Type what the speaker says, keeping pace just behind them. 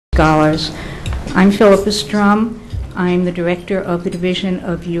scholars. I'm Philippa Strum. I'm the director of the Division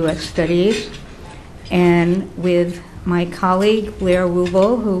of U.S. Studies, and with my colleague Blair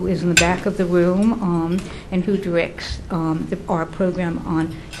Rubel, who is in the back of the room and who directs our program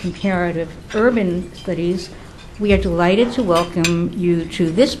on comparative urban studies, we are delighted to welcome you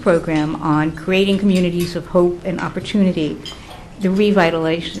to this program on creating communities of hope and opportunity, the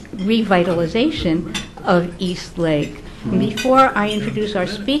revitalization of East Lake. And before I introduce our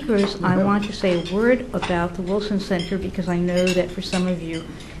speakers, I want to say a word about the Wilson Center because I know that for some of you,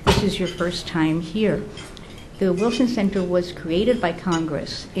 this is your first time here. The Wilson Center was created by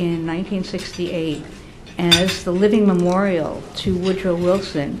Congress in 1968 as the living memorial to Woodrow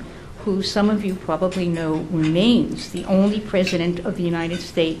Wilson, who some of you probably know remains the only president of the United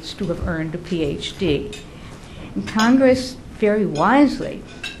States to have earned a PhD. And Congress very wisely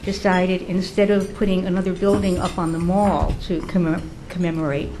decided, instead of putting another building up on the mall to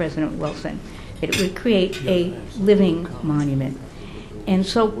commemorate President Wilson, that it would create a living monument. And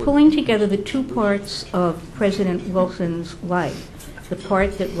so pulling together the two parts of President Wilson's life, the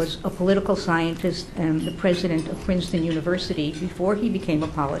part that was a political scientist and the president of Princeton University before he became a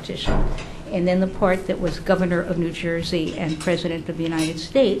politician, and then the part that was governor of New Jersey and president of the United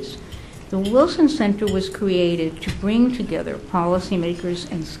States, the Wilson Center was created to bring together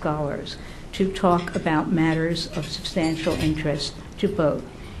policymakers and scholars to talk about matters of substantial interest to both.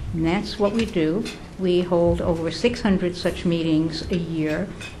 And that's what we do. We hold over 600 such meetings a year,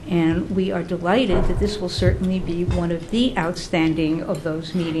 and we are delighted that this will certainly be one of the outstanding of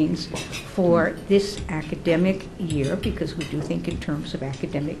those meetings for this academic year, because we do think in terms of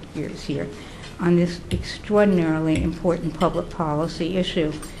academic years here, on this extraordinarily important public policy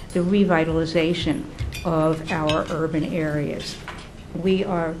issue, the revitalization of our urban areas. We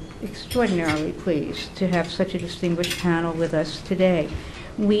are extraordinarily pleased to have such a distinguished panel with us today.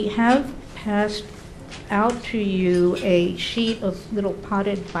 We have passed out to you a sheet of little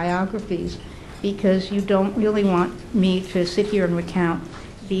potted biographies because you don't really want me to sit here and recount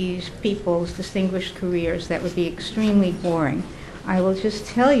these people's distinguished careers. That would be extremely boring. I will just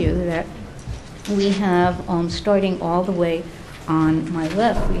tell you that we have, starting all the way on my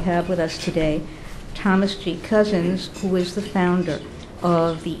left, we have with us today Thomas G. Cousins, who is the founder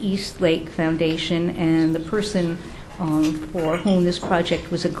of the East Lake Foundation and the person for whom this project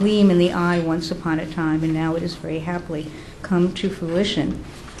was a gleam in the eye once upon a time, and now it has very happily come to fruition.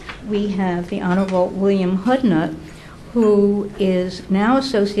 We have the Honorable William Hudnut, who is now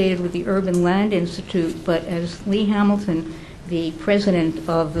associated with the Urban Land Institute, but as Lee Hamilton, the president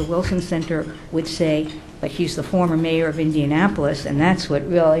of the Wilson Center, would say, but he's the former mayor of Indianapolis, and that's what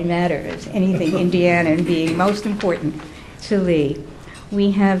really matters, anything Indiana and being most important to Lee.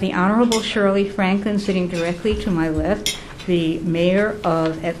 We have the Honorable Shirley Franklin sitting directly to my left, the mayor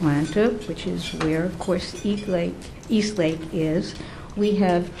of Atlanta, which is where, of course, East Lake is. We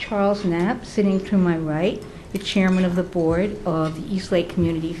have Charles Knapp sitting to my right, the chairman of the board of the East Lake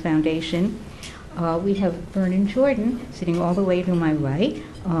Community Foundation. We have Vernon Jordan sitting all the way to my right.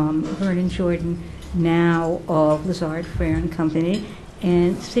 Vernon Jordan, now of Lazard, Frere and Company.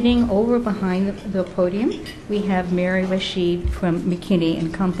 And sitting over behind the podium, we have Mary Rachide from McKinney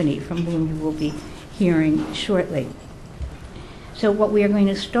and Company, from whom you will be hearing shortly. So what we are going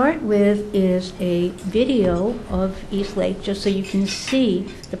to start with is a video of East Lake, just so you can see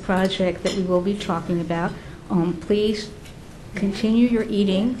the project that we will be talking about. Please continue your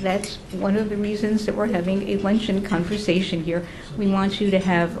eating. That's one of the reasons that we're having a luncheon conversation here. We want you to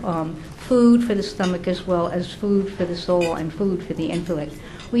have food for the stomach as well as food for the soul and food for the intellect.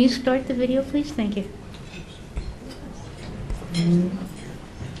 Will you start the video, please? Thank you.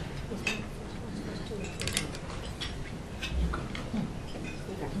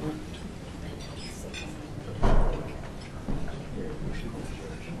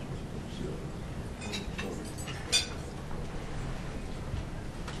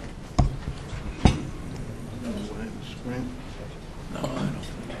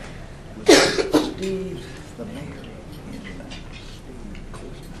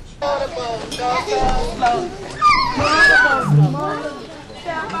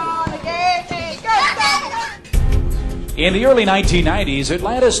 In the early 1990s,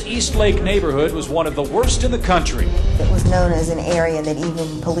 Atlanta's East Lake neighborhood was one of the worst in the country. It was known as an area that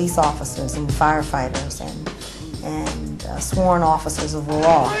even police officers and firefighters and sworn officers of the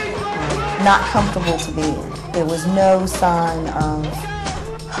law were not comfortable to be in. There was no sign of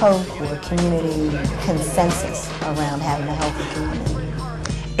hope or community consensus around having a healthy community.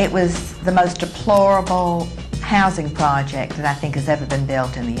 It was the most deplorable housing project that I think has ever been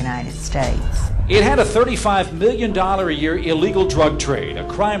built in the United States. It had a $35 million a year illegal drug trade, a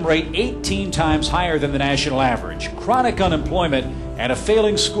crime rate 18 times higher than the national average, chronic unemployment, and a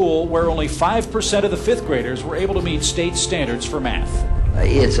failing school where only 5% of the fifth graders were able to meet state standards for math.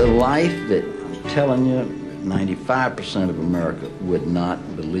 It's a life that, I'm telling you, 95% of America would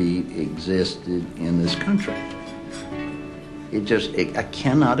not believe existed in this country. I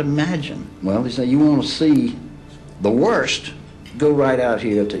cannot imagine. Well, they say you want to see the worst, go right out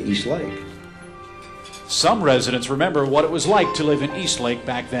here to East Lake. Some residents remember what it was like to live in East Lake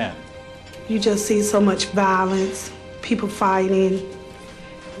back then. You just see so much violence, people fighting,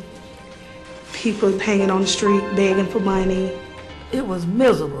 people hanging on the street begging for money. It was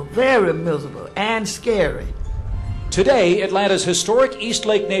miserable, very miserable, and scary. Today, Atlanta's historic East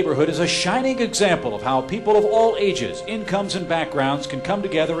Lake neighborhood is a shining example of how people of all ages, incomes, and backgrounds can come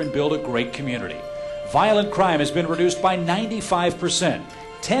together and build a great community. Violent crime has been reduced by 95%.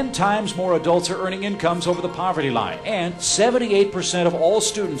 10 times more adults are earning incomes over the poverty line, and 78% of all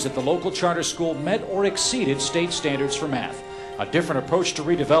students at the local charter school met or exceeded state standards for math. A different approach to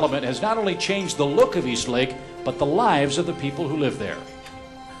redevelopment has not only changed the look of East Lake, but the lives of the people who live there.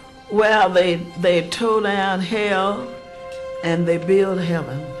 Well, they tore down hell and they built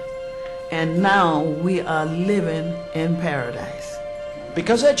heaven. And now we are living in paradise.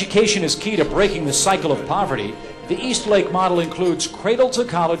 Because education is key to breaking the cycle of poverty, the East Lake model includes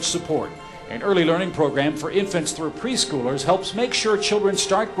cradle-to-college support. An early learning program for infants through preschoolers helps make sure children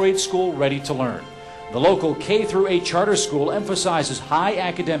start grade school ready to learn. The local K-8 charter school emphasizes high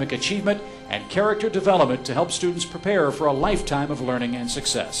academic achievement and character development to help students prepare for a lifetime of learning and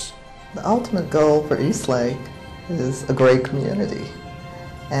success. The ultimate goal for East Lake is a great community.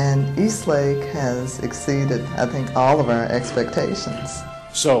 And East Lake has exceeded, I think, all of our expectations.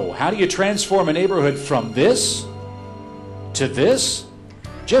 So, how do you transform a neighborhood from this to this?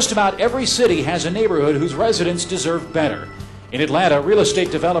 Just about every city has a neighborhood whose residents deserve better. In Atlanta, real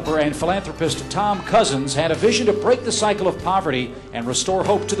estate developer and philanthropist Tom Cousins had a vision to break the cycle of poverty and restore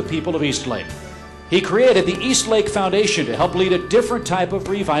hope to the people of East Lake. He created the East Lake Foundation to help lead a different type of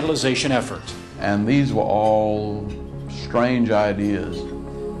revitalization effort. And these were all strange ideas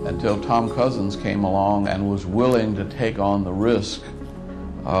until Tom Cousins came along and was willing to take on the risk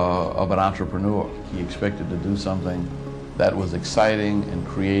of an entrepreneur. He expected to do something that was exciting and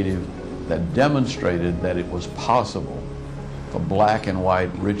creative, that demonstrated that it was possible for black and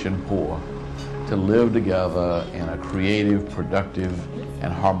white, rich and poor, to live together in a creative, productive,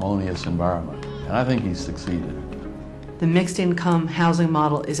 and harmonious environment. And I think he's succeeded. The mixed income housing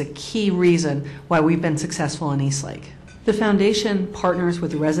model is a key reason why we've been successful in East Lake. The foundation partners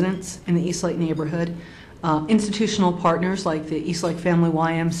with residents in the East Lake neighborhood, institutional partners like the East Lake Family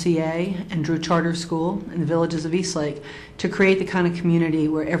YMCA and Drew Charter School in the villages of East Lake to create the kind of community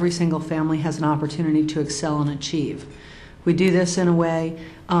where every single family has an opportunity to excel and achieve. We do this in a way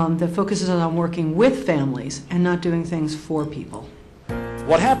that focuses on working with families and not doing things for people.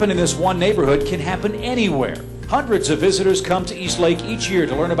 What happened in this one neighborhood can happen anywhere. Hundreds of visitors come to East Lake each year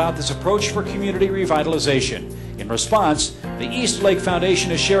to learn about this approach for community revitalization. In response, the East Lake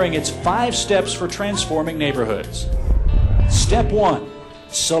Foundation is sharing its 5 steps for transforming neighborhoods. Step 1,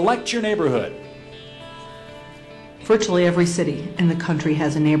 select your neighborhood. Virtually every city in the country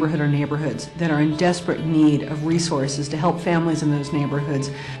has a neighborhood or neighborhoods that are in desperate need of resources to help families in those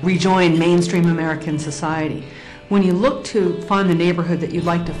neighborhoods rejoin mainstream American society. When you look to find the neighborhood that you'd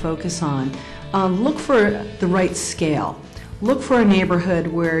like to focus on, look for the right scale. Look for a neighborhood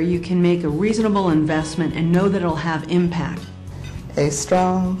where you can make a reasonable investment and know that it'll have impact. A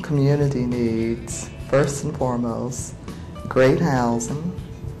strong community needs, first and foremost, great housing,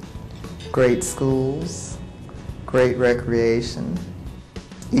 great schools, great recreation,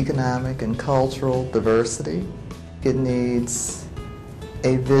 economic and cultural diversity. It needs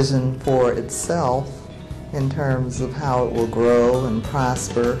a vision for itself in terms of how it will grow and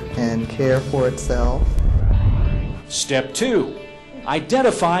prosper and care for itself. Step 2,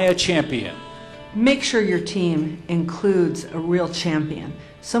 identify a champion. Make sure your team includes a real champion,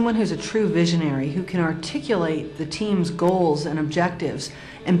 someone who's a true visionary who can articulate the team's goals and objectives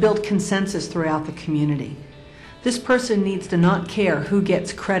and build consensus throughout the community. This person needs to not care who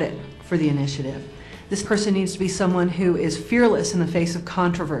gets credit for the initiative. This person needs to be someone who is fearless in the face of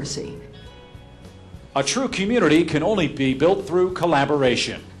controversy. A true community can only be built through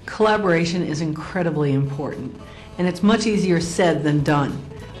collaboration. Collaboration is incredibly important, and it's much easier said than done.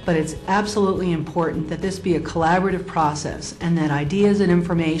 But it's absolutely important that this be a collaborative process and that ideas and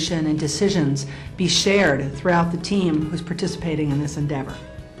information and decisions be shared throughout the team who's participating in this endeavor.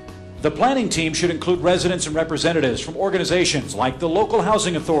 The planning team should include residents and representatives from organizations like the local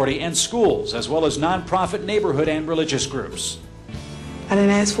housing authority and schools, as well as nonprofit, neighborhood, and religious groups. I didn't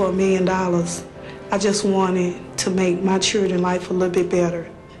ask for $1 million. I just wanted to make my children's life a little bit better.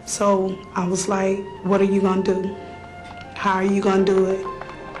 So I was like, what are you going to do? How are you going to do it?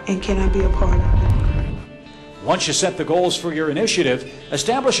 And can I be a part of it? Once you set the goals for your initiative,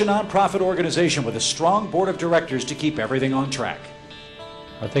 establish a nonprofit organization with a strong board of directors to keep everything on track.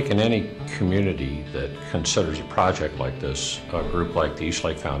 I think in any community that considers a project like this, a group like the East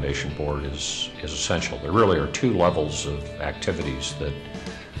Lake Foundation Board is essential. There really are two levels of activities that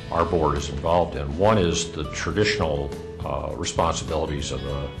our board is involved in. One is the traditional responsibilities of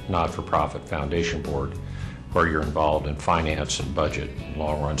a not-for-profit foundation board, where you're involved in finance and budget and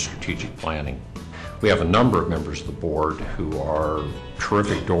long-run strategic planning. We have a number of members of the board who are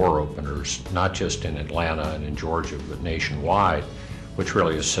terrific door openers, not just in Atlanta and in Georgia, but nationwide, which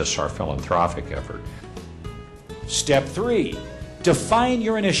really assists our philanthropic effort. Step 3, define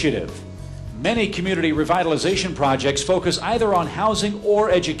your initiative. Many community revitalization projects focus either on housing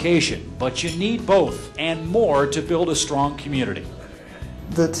or education, but you need both and more to build a strong community.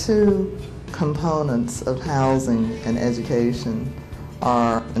 The two components of housing and education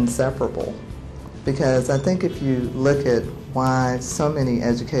are inseparable, because I think if you look at why so many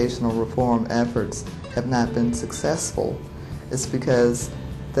educational reform efforts have not been successful, it's because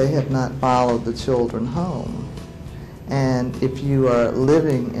they have not followed the children home. And if you are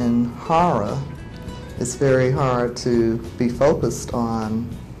living in horror, it's very hard to be focused on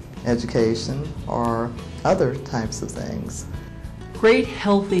education or other types of things. Great,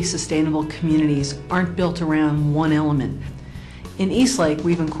 healthy, sustainable communities aren't built around one element. In Eastlake,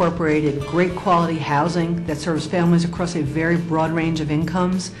 we've incorporated great quality housing that serves families across a very broad range of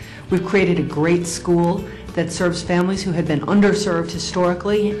incomes. We've created a great school that serves families who had been underserved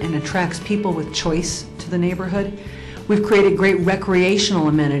historically and attracts people with choice to the neighborhood. We've created great recreational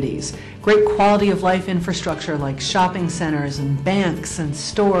amenities, great quality of life infrastructure like shopping centers and banks and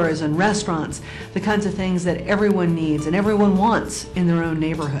stores and restaurants, the kinds of things that everyone needs and everyone wants in their own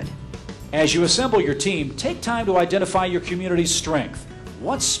neighborhood. As you assemble your team, take time to identify your community's strength.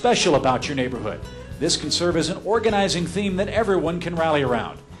 What's special about your neighborhood? This can serve as an organizing theme that everyone can rally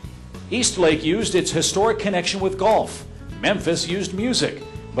around. Eastlake used its historic connection with golf. Memphis used music,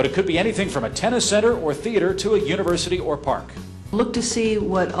 but it could be anything from a tennis center or theater to a university or park. Look to see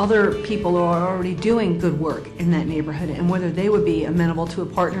what other people are already doing good work in that neighborhood and whether they would be amenable to a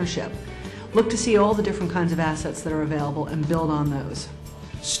partnership. Look to see all the different kinds of assets that are available and build on those.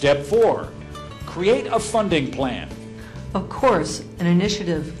 Step 4, create a funding plan. Of course, an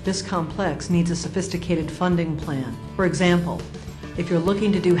initiative this complex needs a sophisticated funding plan. For example, if you're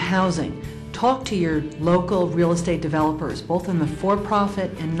looking to do housing, talk to your local real estate developers, both in the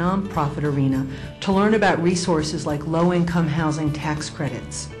for-profit and non-profit arena, to learn about resources like low-income housing tax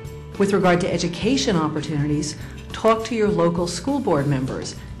credits. With regard to education opportunities, talk to your local school board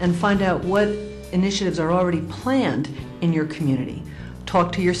members and find out what initiatives are already planned in your community.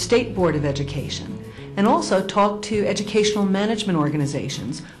 Talk to your state board of education. And also talk to educational management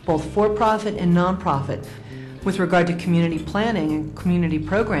organizations, both for-profit and non-profit. With regard to community planning and community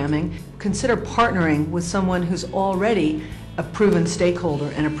programming, consider partnering with someone who's already a proven stakeholder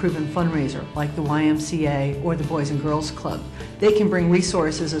and a proven fundraiser, like the YMCA or the Boys and Girls Club. They can bring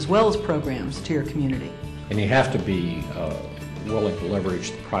resources as well as programs to your community. And you have to be willing to leverage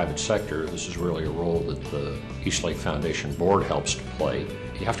the private sector. This is really a role that the Eastlake Foundation Board helps to play.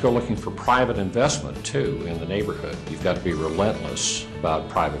 You have to go looking for private investment, too, in the neighborhood. You've got to be relentless about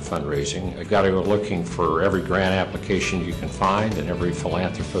private fundraising. You've got to go looking for every grant application you can find and every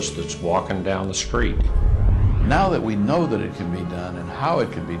philanthropist that's walking down the street. Now that we know that it can be done and how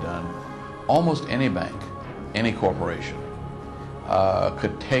it can be done, almost any bank, any corporation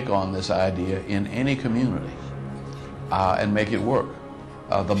could take on this idea in any community and make it work.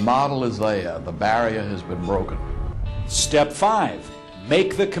 The model is there. The barrier has been broken. Step 5.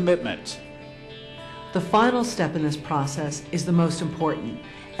 Make the commitment. The final step in this process is the most important,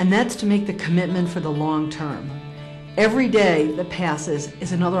 and that's to make the commitment for the long term. Every day that passes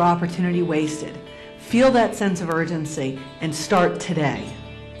is another opportunity wasted. Feel that sense of urgency and start today.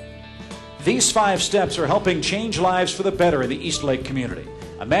 These 5 steps are helping change lives for the better in the Eastlake community.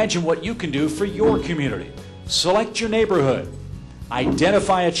 Imagine what you can do for your community. Select your neighborhood.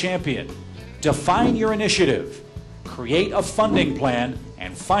 Identify a champion. Define your initiative. Create a funding plan,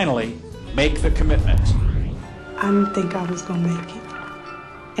 and finally, make the commitment. I didn't think I was going to make it.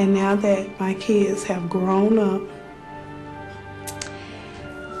 And now that my kids have grown up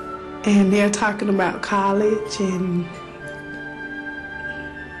and they're talking about college and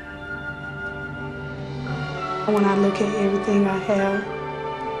When I look at everything I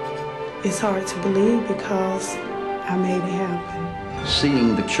have, it's hard to believe because I made it happen.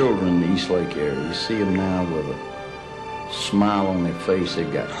 Seeing the children in the East Lake area, you see them now with a smile on their face,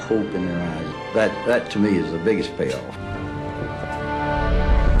 they've got hope in their eyes. That to me is the biggest payoff.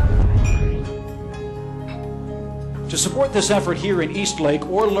 To support this effort here in East Lake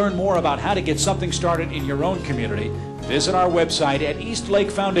or learn more about how to get something started in your own community, visit our website at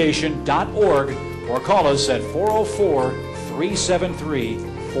eastlakefoundation.org or call us at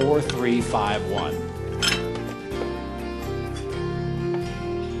 404-373-4351.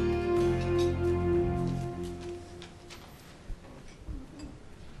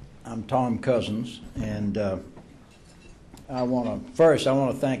 I'm Tom Cousins, and I want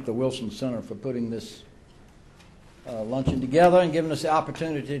to thank the Wilson Center for putting this luncheon together and giving us the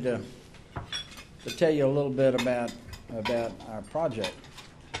opportunity to tell you a little bit about our project.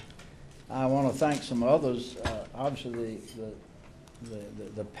 I want to thank some others, obviously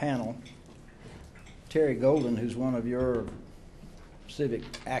the panel. Terry Golden, who's one of your civic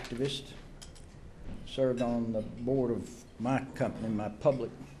activists, served on the board of my company, my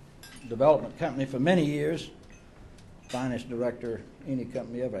public development company, for many years. Finest director any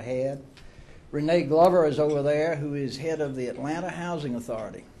company ever had. Renee Glover is over there, who is head of the Atlanta Housing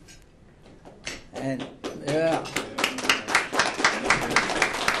Authority. And yeah.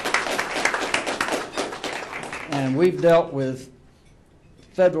 And we've dealt with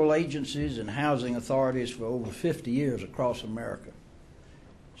federal agencies and housing authorities for over 50 years across America.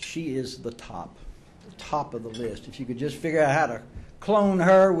 She is the top of the list. If you could just figure out how to clone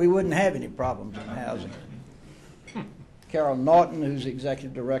her, we wouldn't have any problems in housing. Carol Norton, who's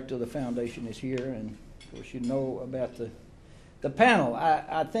executive director of the foundation, is here, and of course you know about the panel.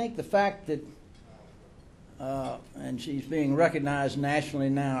 I think the fact that, and she's being recognized nationally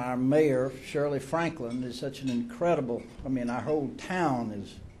now, our mayor, Shirley Franklin, is such an incredible, our whole town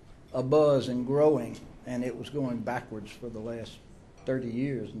is abuzz and growing, and it was going backwards for the last 30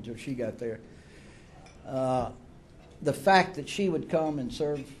 years until she got there. The fact that she would come and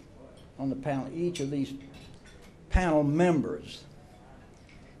serve on the panel, each of these panel members,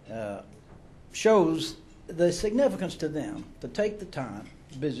 shows the significance to them to take the time,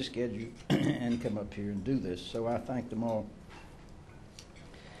 busy schedule, and come up here and do this. So I thank them all.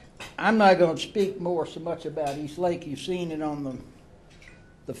 I'm not going to speak more so much about East Lake. You've seen it on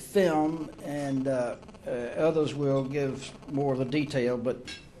the film, and others will give more of the detail. But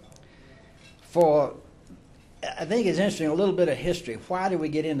I think it's interesting, a little bit of history. Why did we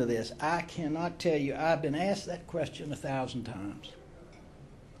get into this? I cannot tell you. I've been asked that question 1,000 times.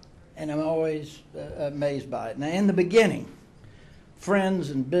 And I'm always amazed by it. Now, in the beginning,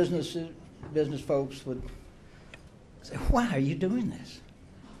 friends and business folks would say, why are you doing this?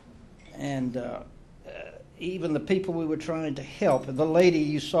 And even the people we were trying to help, the lady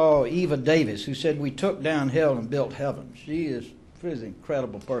you saw, Eva Davis, who said, we took down hell and built heaven. She is an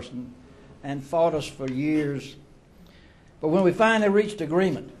incredible person and fought us for years. But when we finally reached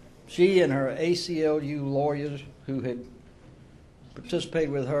agreement, she and her ACLU lawyers, who had participated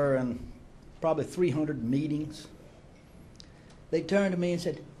with her in probably 300 meetings, they turned to me and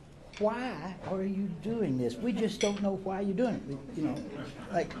said, why are you doing this? We just don't know why you're doing it.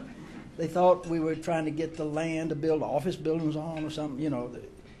 Like they thought we were trying to get the land to build office buildings on or something,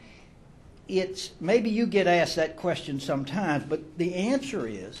 It's maybe you get asked that question sometimes, but the answer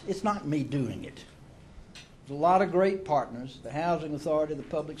is it's not me doing it. There's a lot of great partners: the housing authority, the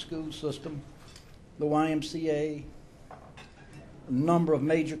public school system, the YMCA, a number of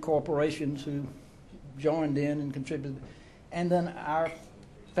major corporations who joined in and contributed, and then our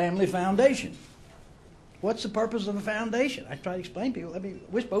family foundation. What's the purpose of the foundation? I try to explain to people.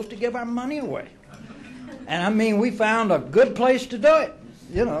 We're supposed to give our money away, and we found a good place to do it.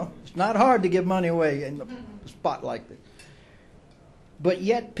 It's not hard to give money away in a spot like this. But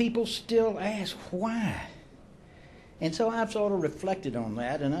yet people still ask why. And so I've sort of reflected on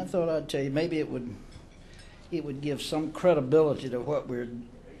that, and I thought I'd tell you maybe it would give some credibility to what we're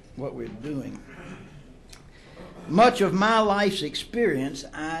doing. Much of my life's experience,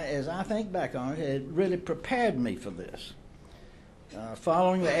 as I think back on it, had really prepared me for this.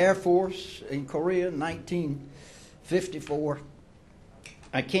 Following the Air Force in Korea in 1954,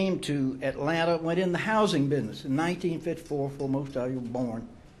 I came to Atlanta, went in the housing business in 1954, before most of you were born,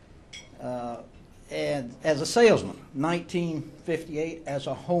 and as a salesman, 1958 as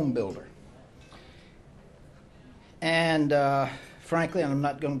a home builder. And frankly, I'm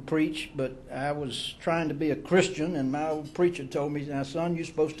not going to preach, but I was trying to be a Christian, and my old preacher told me, now son, you're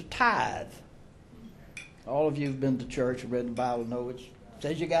supposed to tithe. All of you who've been to church and read the Bible know it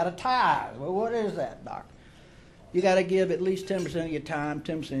says you got to tithe. Well, what is that, Doc? you got to give at least 10% of your time,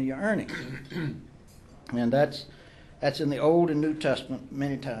 10% of your earnings. And that's in the Old and New Testament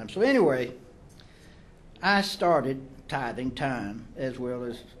many times. So anyway, I started tithing time as well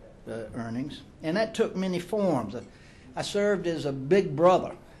as earnings, and that took many forms. I served as a big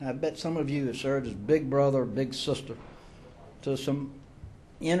brother. I bet some of you have served as big brother or big sister to some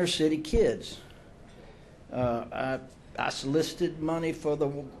inner city kids. I solicited money for the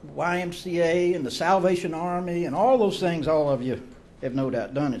YMCA and the Salvation Army and all those things all of you have no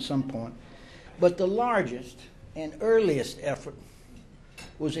doubt done at some point. But the largest and earliest effort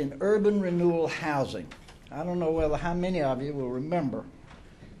was in urban renewal housing. I don't know whether how many of you will remember,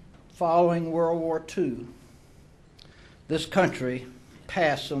 following World War II, this country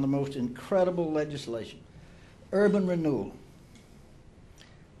passed some of the most incredible legislation. Urban renewal.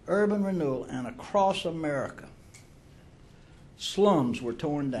 Urban renewal, and across America, slums were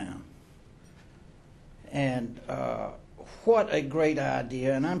torn down. And what a great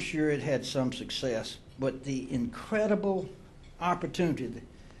idea, and I'm sure it had some success, but the incredible opportunity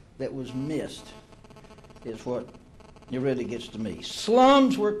that was missed is what it really gets to me.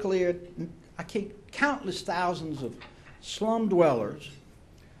 Slums were cleared. Countless thousands of slum dwellers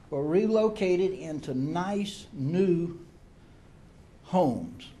were relocated into nice new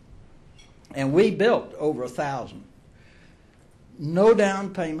homes. And we built over 1,000. No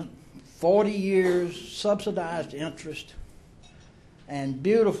down payment, 40 years subsidized interest, and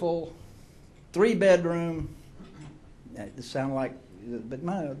beautiful 3-bedroom, this sounds like, but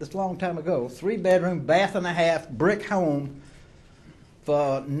this is a long time ago, 3-bedroom, bath and a half, brick home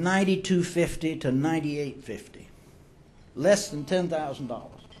for $9,250 to $9,850. Less than $10,000.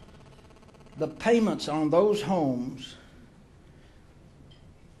 The payments on those homes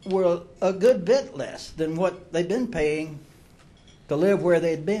were a good bit less than what they'd been paying to live where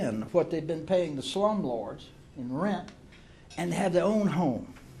they'd been, what they'd been paying the slumlords in rent, and have their own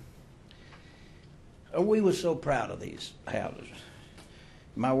home. We were so proud of these houses.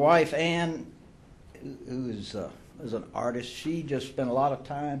 My wife, Ann, who is an artist, she just spent a lot of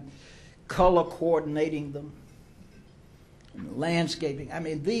time color coordinating them, and landscaping. I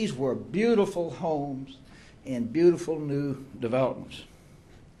mean, these were beautiful homes in beautiful new developments.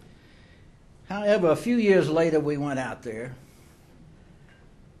 However, a few years later, we went out there,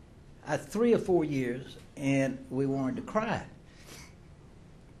 3 or 4 years, and we wanted to cry.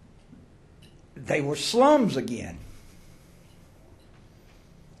 They were slums again.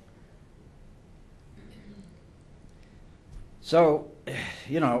 So,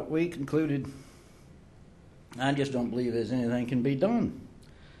 we concluded, I just don't believe there's anything can be done.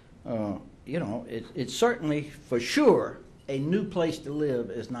 It's certainly, for sure, a new place to live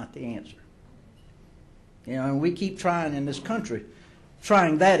is not the answer. And we keep trying in this country,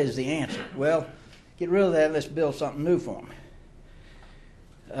 trying that is the answer. Well, get rid of that and let's build something new for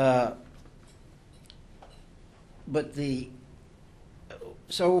them.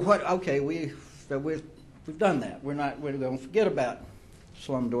 We've done that. We're going to forget about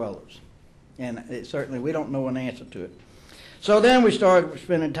slum dwellers. And certainly we don't know an answer to it. So then we started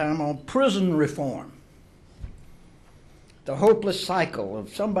spending time on prison reform. The hopeless cycle of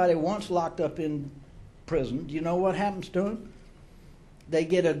somebody once locked up in prison. Do you know what happens to them? They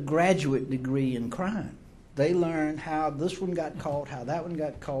get a graduate degree in crime. They learn how this one got caught, how that one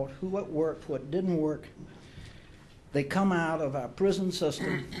got caught, what worked, what didn't work. They come out of our prison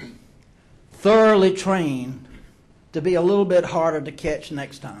system thoroughly trained to be a little bit harder to catch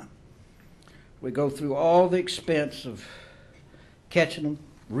next time. We go through all the expense of catching them,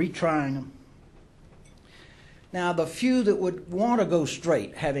 retrying them. Now, the few that would want to go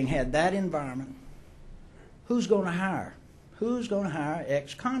straight, having had that environment, who's going to hire? Who's going to hire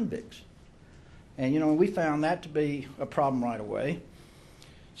ex-convicts? And, we found that to be a problem right away.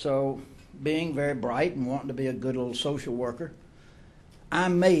 So, being very bright and wanting to be a good little social worker, I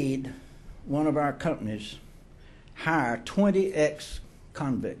made one of our companies hire 20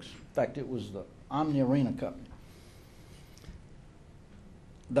 ex-convicts. In fact, it was the Omni Arena company.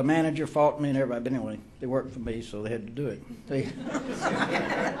 The manager fought me and everybody, but anyway, they worked for me, so they had to do it.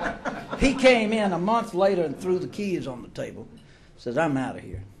 He came in a month later and threw the keys on the table. Says, I'm out of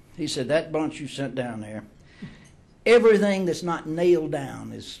here. He said, that bunch you sent down there, everything that's not nailed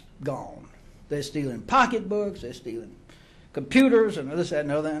down is gone. They're stealing pocketbooks, they're stealing computers, and this, that, and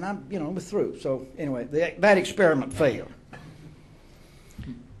the other, and I'm, we're through. So anyway, that experiment failed.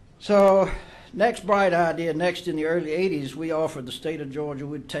 So next bright idea, next in the early 80s, we offered the state of Georgia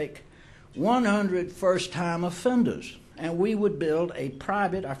would take 100 first-time offenders, and we would build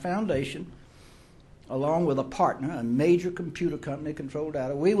our foundation, along with a partner, a major computer company controlled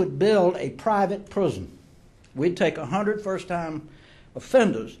out of, we would build a private prison. We'd take 100 first-time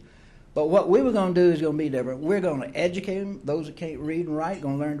offenders, but what we were going to do is going to be different. We're going to educate them, those that can't read and write,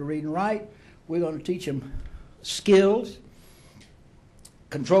 going to learn to read and write. We're going to teach them skills.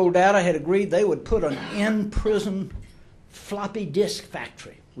 Control Data had agreed they would put an in-prison floppy disk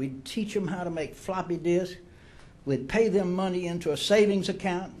factory. We'd teach them how to make floppy disks. We'd pay them money into a savings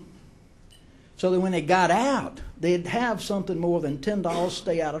account so that when they got out, they'd have something more than $10 to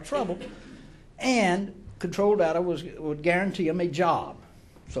stay out of trouble. And Control Data would guarantee them a job.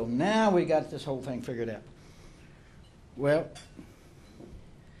 So now we got this whole thing figured out. Well,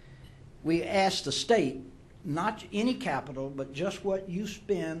 we asked the state, not any capital, but just what you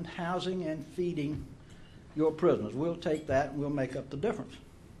spend housing and feeding your prisoners. We'll take that and we'll make up the difference.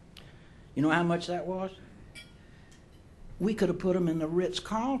 You know how much that was? We could have put them in the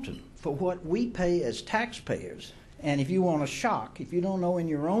Ritz-Carlton for what we pay as taxpayers. And if you want a shock, if you don't know in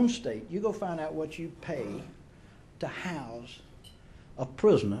your own state, you go find out what you pay to house a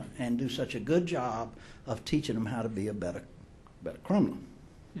prisoner and do such a good job of teaching them how to be a better criminal.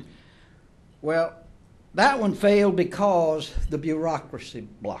 Well, that one failed because the bureaucracy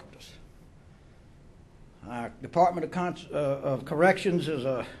blocked us. Our Department of Corrections is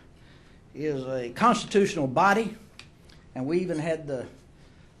a constitutional body, and we even had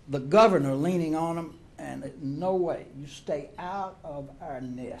the governor leaning on them, and no way, you stay out of our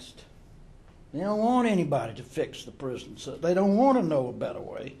nest. They don't want anybody to fix the prisons. So they don't want to know a better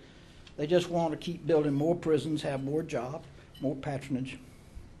way. They just want to keep building more prisons, have more jobs, more patronage.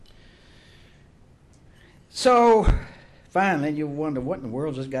 So finally, you wonder what in the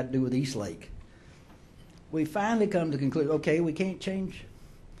world has this got to do with Eastlake? We finally come to the conclusion, okay, we can't change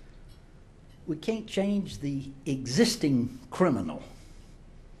the existing criminal.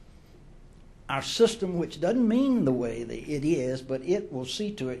 Our system, which doesn't mean the way that it is, but it will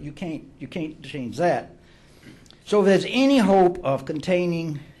see to it. You can't change that. So if there's any hope of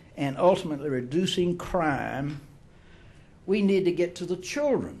containing and ultimately reducing crime, we need to get to the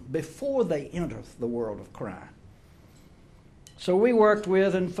children before they enter the world of crime. So we worked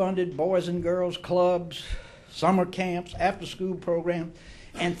with and funded boys and girls clubs, summer camps, after-school programs,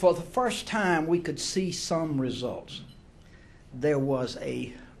 and for the first time we could see some results. There was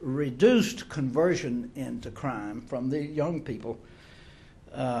a reduced conversion into crime from the young people.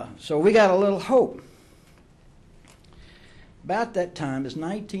 So we got a little hope. About that time, it's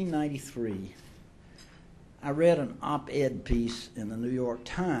 1993, I read an op-ed piece in the New York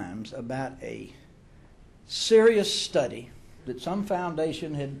Times about a serious study that some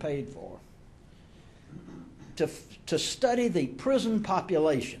foundation had paid for to study the prison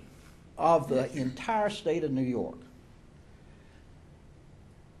population of the entire state of New York.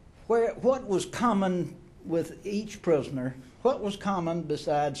 What was common with each prisoner, what was common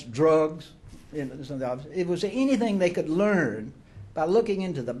besides drugs, it was anything they could learn by looking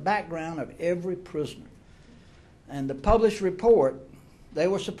into the background of every prisoner. And the published report, they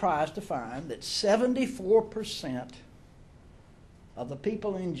were surprised to find that 74% of the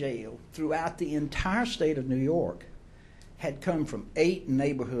people in jail throughout the entire state of New York had come from 8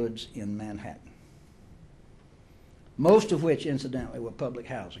 neighborhoods in Manhattan, most of which, incidentally, were public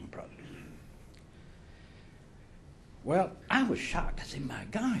housing projects. Well, I was shocked. I said, my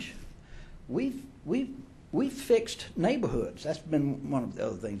gosh, we've fixed neighborhoods. That's been one of the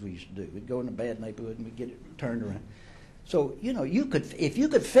other things we used to do. We'd go in a bad neighborhood and we'd get it turned around. So, you know, if you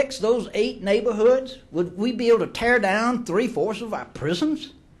could fix those 8 neighborhoods, would we be able to tear down 3/4 of our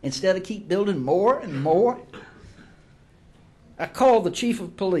prisons instead of keep building more and more? I called the chief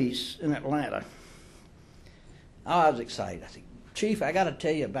of police in Atlanta. Oh, I was excited. I said, Chief, I got to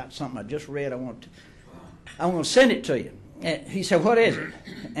tell you about something I just read. I'm going to send it to you. And he said, what is it?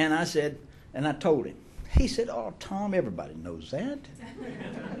 And I said, and I told him. He said, oh, Tom, everybody knows that.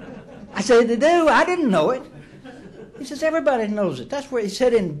 I said, they do? I didn't know it. He says, everybody knows it. That's where he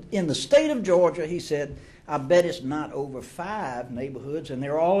said in the state of Georgia, he said, I bet it's not over 5 neighborhoods, and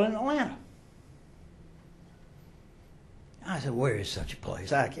they're all in Atlanta. I said, where is such a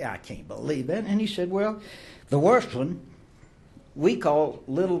place? I can't believe that. And he said, well, the worst one we call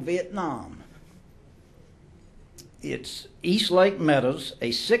Little Vietnam. It's East Lake Meadows, a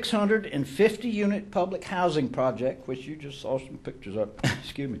 650-unit public housing project, which you just saw some pictures of.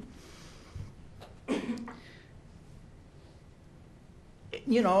 Excuse me.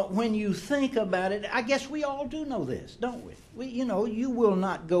 You know, when you think about it, I guess we all do know this, don't we? You know, you will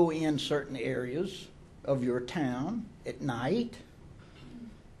not go in certain areas of your town at night.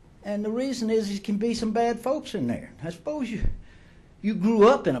 And the reason is there can be some bad folks in there. I suppose you grew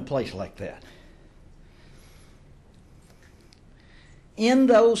up in a place like that. In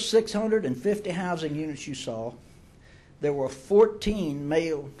those 650 housing units you saw, there were 14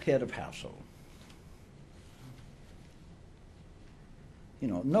 male head of household. You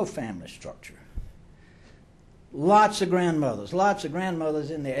know, no family structure. Lots of grandmothers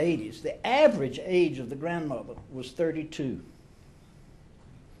in their 80s. The average age of the grandmother was 32.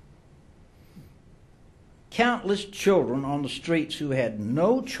 Countless children on the streets who had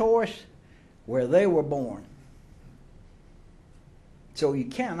no choice where they were born. So you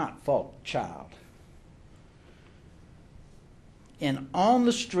cannot fault the child. And on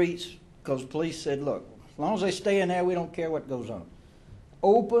the streets, because police said, look, as long as they stay in there, we don't care what goes on.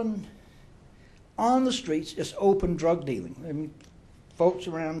 Open, on the streets, just open drug dealing. I mean, folks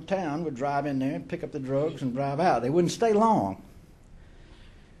around town would drive in there and pick up the drugs and drive out. They wouldn't stay long.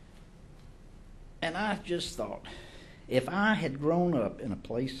 And I just thought, if I had grown up in a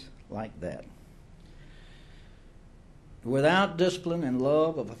place like that, without discipline and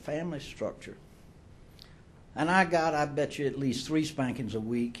love of a family structure, and I bet you, at least 3 spankings a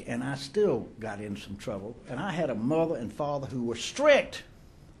week, and I still got in some trouble, and I had a mother and father who were strict.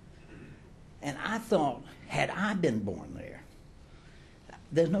 And I thought, had I been born there,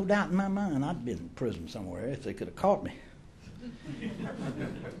 there's no doubt in my mind I'd been in prison somewhere if they could have caught me.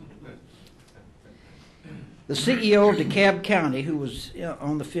 The CEO of DeKalb County, who was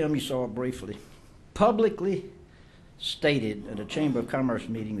on the film you saw briefly, publicly stated at a Chamber of Commerce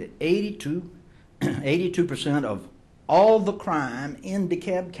meeting that 82% of all the crime in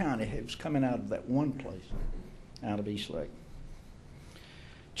DeKalb County was coming out of that one place, out of East Lake.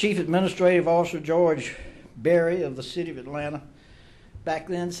 Chief Administrative Officer George Berry of the City of Atlanta back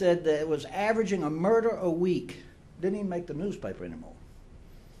then said that it was averaging a murder a week. Didn't even make the newspaper anymore.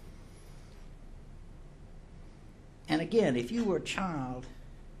 And again, if you were a child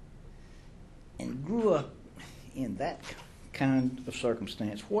and grew up in that kind of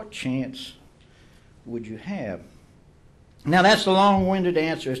circumstance, what chance would you have? Now, that's the long-winded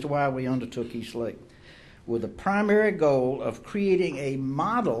answer as to why we undertook East Lake, with the primary goal of creating a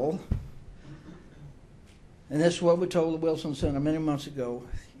model, and this is what we told the Wilson Center many months ago.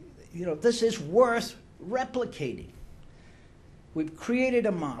 You know, this is worth replicating. We've created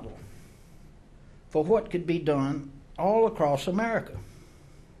a model for what could be done all across America.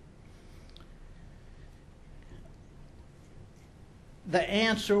 The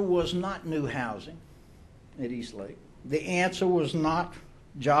answer was not new housing at East Lake. The answer was not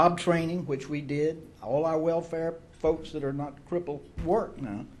job training, which we did. All our welfare folks that are not crippled work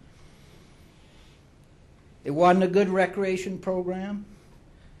now. It wasn't a good recreation program,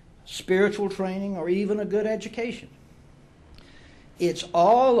 spiritual training, or even a good education. It's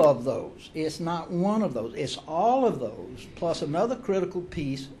all of those. It's not one of those. It's all of those, plus another critical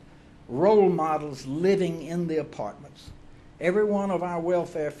piece, role models living in the apartments. Every one of our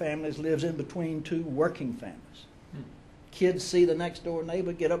welfare families lives in between 2 working families. Kids see the next door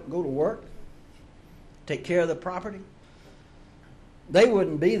neighbor get up and go to work, take care of the property. They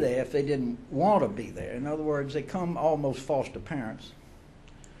wouldn't be there if they didn't want to be there. In other words, they come almost foster parents.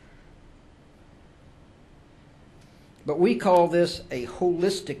 But we call this a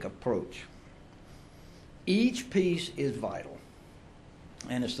holistic approach. Each piece is vital,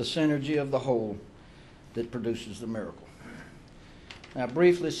 and it's the synergy of the whole that produces the miracle. Now,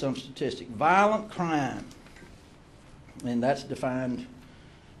 briefly, some statistics. Violent crime, and that's defined,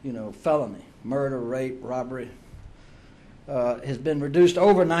 you know, felony, murder, rape, robbery, has been reduced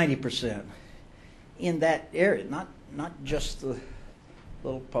over 90% in that area, not just the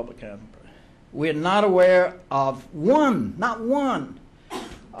little public housing. We're not aware of not one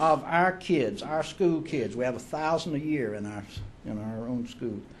of our kids, our school kids. We have 1,000 a year in our own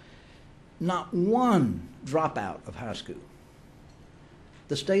school. Not one dropout of high school.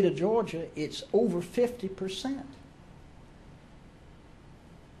 The state of Georgia, it's over 50%.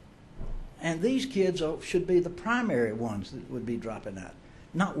 And these kids should be the primary ones that would be dropping out.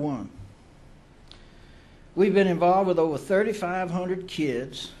 Not one. We've been involved with over 3,500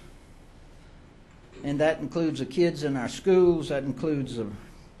 kids, and that includes the kids in our schools, that includes the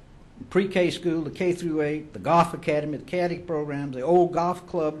pre-K school, the K through 8, the golf academy, the caddy programs, the old golf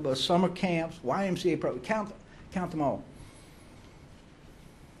club, summer camps, YMCA programs. Count them all.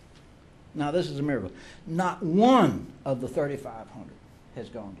 Now, this is a miracle. Not one of the 3,500 has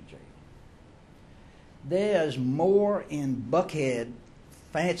gone to jail. There's more in Buckhead,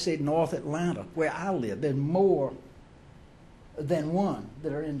 fancy North Atlanta, where I live. There's more than one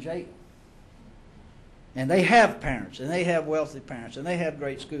that are in jail. And they have parents, and they have wealthy parents, and they have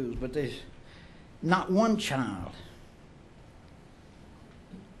great schools, but there's not one child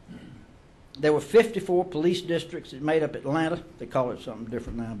There were 54 police districts that made up Atlanta. They call it something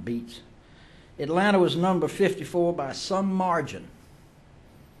different now, beats. Atlanta was number 54 by some margin.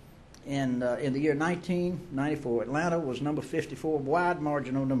 In the year 1994, Atlanta was number 54, wide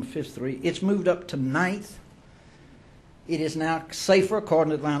margin on number 53. It's moved up to 9th. It is now safer,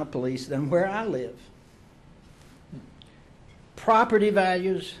 according to Atlanta police, than where I live. Property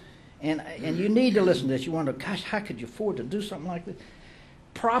values, and you need to listen to this. You wonder, gosh, how could you afford to do something like this?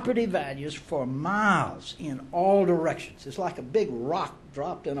 Property values for miles in all directions. It's like a big rock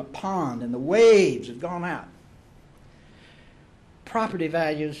dropped in a pond and the waves have gone out. Property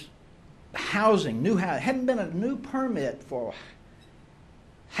values, housing, new housing. Hadn't been a new permit for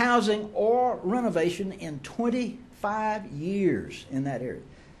housing or renovation in 25 years in that area.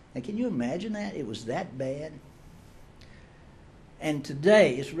 Now, can you imagine that? It was that bad. And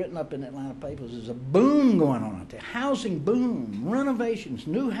today, it's written up in the Atlanta papers, there's a boom going on out there. Housing boom, renovations,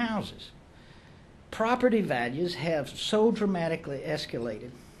 new houses. Property values have so dramatically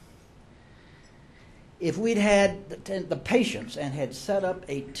escalated. If we'd had the patience and had set up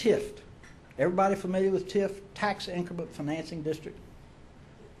a TIF, everybody familiar with TIF, Tax Increment Financing District?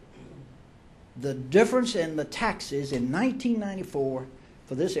 The difference in the taxes in 1994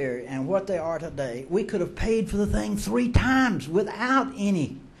 for this area and what they are today, we could have paid for the thing 3 times without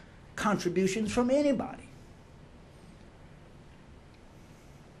any contributions from anybody.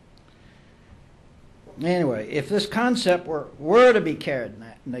 Anyway, if this concept were to be carried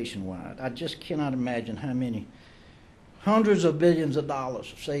nationwide, I just cannot imagine how many hundreds of billions of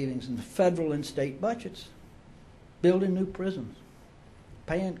dollars of savings in the federal and state budgets, building new prisons,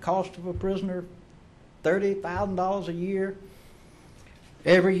 paying cost of a prisoner $30,000 a year,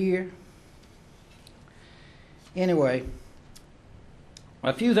 every year. Anyway,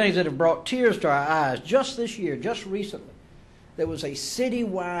 a few things that have brought tears to our eyes just this year, just recently. There was a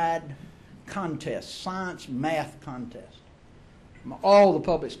citywide contest, science math contest. From all the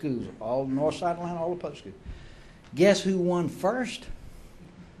public schools, all north side of Atlanta, all the public schools. Guess who won first?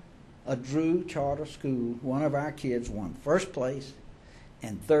 A Drew charter school. One of our kids won first place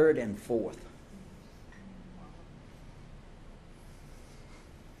and third and fourth.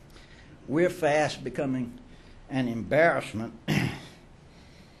 We're fast becoming an embarrassment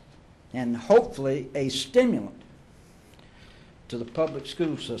and hopefully a stimulant to the public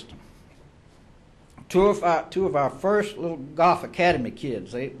school system. Two of our first little golf academy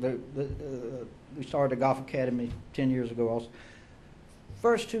kids, we started a golf academy 10 years ago also.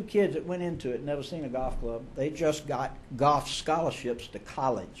 First 2 kids that went into it, never seen a golf club, they just got golf scholarships to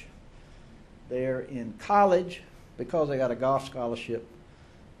college. They're in college because they got a golf scholarship.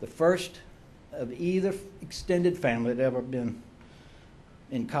 The first of either extended family that ever been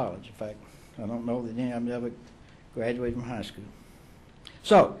in college. In fact, I don't know that any of them ever graduated from high school.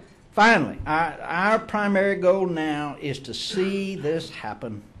 So, finally, our primary goal now is to see this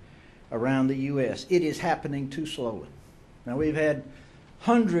happen around the U.S. It is happening too slowly. Now, we've had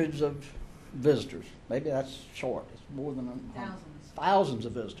hundreds of visitors. Maybe that's short. It's more than thousands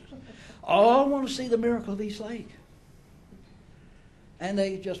of visitors. All want to see the miracle of East Lake. And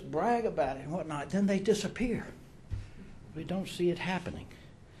they just brag about it and whatnot. Then they disappear. We don't see it happening.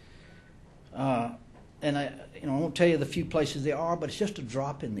 And I won't tell you the few places they are, but it's just a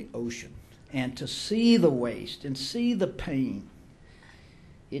drop in the ocean. And to see the waste and see the pain,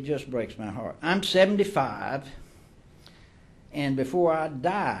 it just breaks my heart. I'm 75, and before I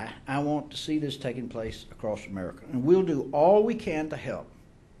die, I want to see this taking place across America. And we'll do all we can to help.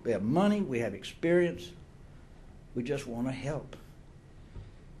 We have money, we have experience, we just want to help.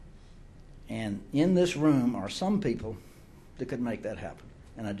 And in this room are some people that could make that happen.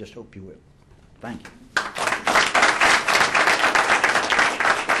 And I just hope you will. Thank you.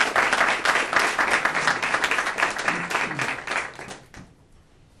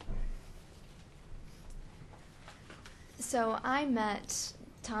 So I met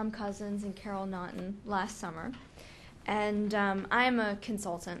Tom Cousins and Carol Naughton last summer, and I am a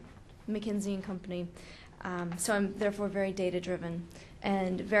consultant, McKinsey & Company, so I'm therefore very data-driven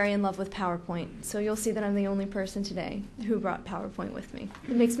and very in love with PowerPoint. So you'll see that I'm the only person today who brought PowerPoint with me.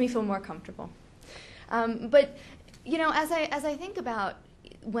 It makes me feel more comfortable. But you know, as I think about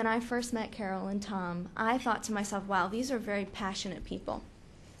when I first met Carol and Tom, I thought to myself, wow, these are very passionate people.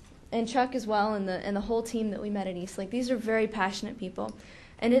 And Chuck as well, and the whole team that we met at Eastlake, these are very passionate people.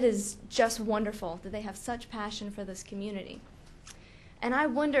 And it is just wonderful that they have such passion for this community. And I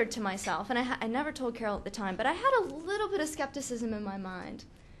wondered to myself, and I never told Carol at the time, but I had a little bit of skepticism in my mind.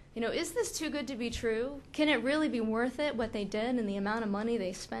 You know, is this too good to be true? Can it really be worth it, what they did and the amount of money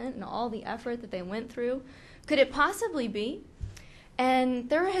they spent and all the effort that they went through? Could it possibly be? And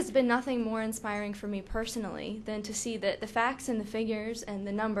there has been nothing more inspiring for me personally than to see that the facts and the figures and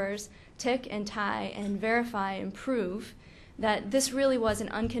the numbers tick and tie and verify and prove that this really was an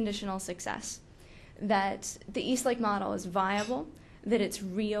unconditional success, that the Eastlake model is viable, that it's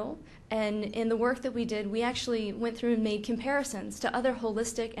real, and in the work that we did, we actually went through and made comparisons to other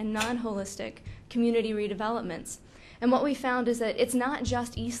holistic and non-holistic community redevelopments. And what we found is that it's not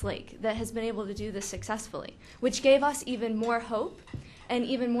just Eastlake that has been able to do this successfully, which gave us even more hope and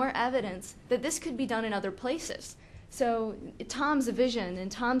even more evidence that this could be done in other places. So Tom's vision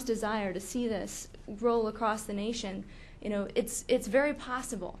and Tom's desire to see this roll across the nation, it's very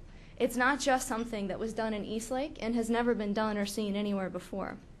possible. It's not just something that was done in Eastlake and has never been done or seen anywhere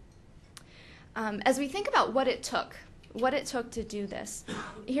before. As we think about what it took to do this,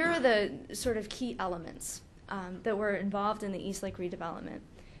 here are the sort of key elements that were involved in the Eastlake redevelopment.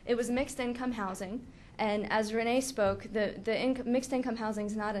 It was mixed income housing, and as Renee spoke, the mixed income housing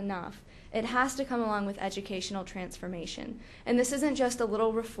is not enough. It has to come along with educational transformation. And this isn't just a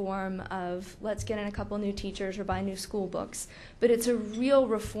little reform of let's get in a couple new teachers or buy new school books, but it's a real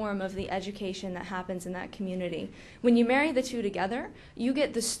reform of the education that happens in that community. When you marry the two together, you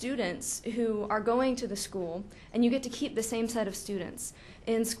get the students who are going to the school, and you get to keep the same set of students.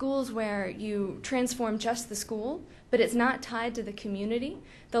 In schools where you transform just the school, but it's not tied to the community,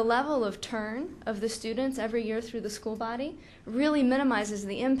 the level of turn of the students every year through the school body really minimizes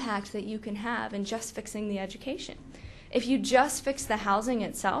the impact that you can have in just fixing the education. If you just fix the housing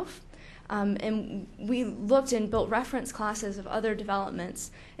itself, and we looked and built reference classes of other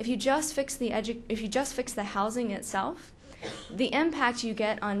developments, if you just fix the housing itself, the impact you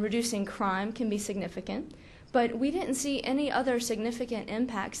get on reducing crime can be significant. But we didn't see any other significant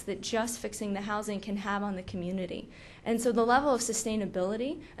impacts that just fixing the housing can have on the community. And so the level of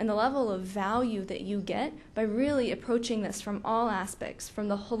sustainability and the level of value that you get by really approaching this from all aspects, from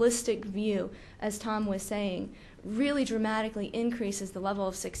the holistic view, as Tom was saying, really dramatically increases the level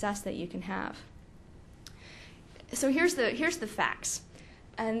of success that you can have. So here's the facts.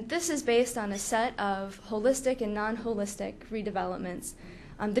 And this is based on a set of holistic and non-holistic redevelopments.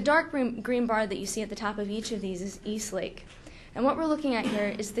 The dark green bar that you see at the top of each of these is Eastlake. And what we're looking at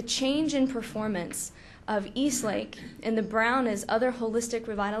here is the change in performance of Eastlake, and the brown is other holistic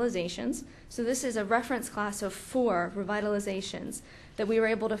revitalizations. So this is a reference class of 4 revitalizations that we were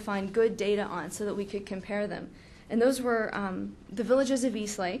able to find good data on so that we could compare them. And those were the Villages of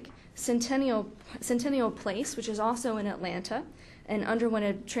Eastlake, Centennial Place, which is also in Atlanta, and underwent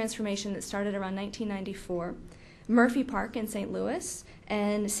a transformation that started around 1994. Murphy Park in St. Louis,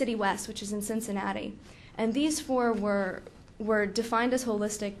 and City West, which is in Cincinnati. And these 4 were defined as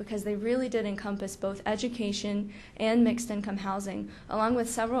holistic because they really did encompass both education and mixed income housing, along with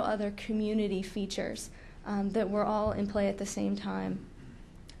several other community features that were all in play at the same time.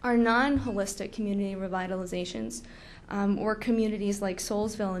 Our non-holistic community revitalizations were communities like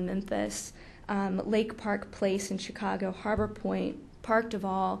Soulsville in Memphis, Lake Park Place in Chicago, Harbor Point, Park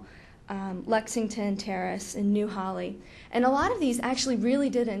Duval, Lexington Terrace, and New Holly. And a lot of these actually really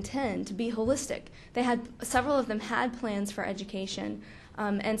did intend to be holistic. Several of them had plans for education,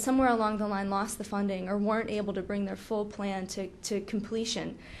 and somewhere along the line lost the funding or weren't able to bring their full plan to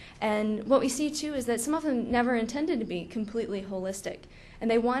completion. And what we see too is that some of them never intended to be completely holistic.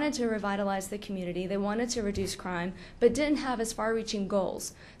 And they wanted to revitalize the community, they wanted to reduce crime, but didn't have as far-reaching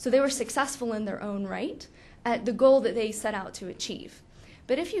goals. So they were successful in their own right at the goal that they set out to achieve.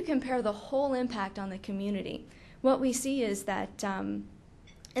 But if you compare the whole impact on the community, what we see is that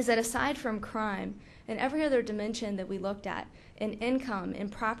aside from crime, in every other dimension that we looked at, in income, in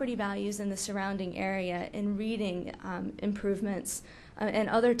property values in the surrounding area, in reading improvements, and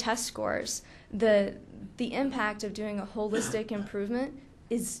other test scores, the impact of doing a holistic improvement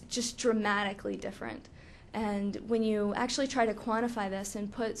is just dramatically different. And when you actually try to quantify this and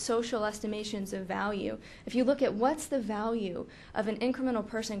put social estimations of value, if you look at what's the value of an incremental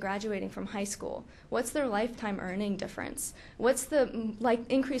person graduating from high school, what's their lifetime earning difference, what's the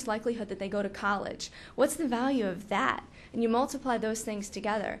increased likelihood that they go to college, what's the value of that? And you multiply those things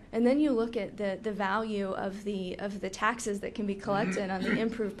together, and then you look at the value of the taxes that can be collected on the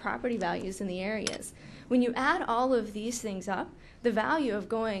improved property values in the areas. When you add all of these things up, the value of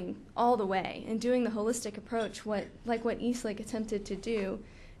going all the way and doing the holistic approach, like what Eastlake attempted to do,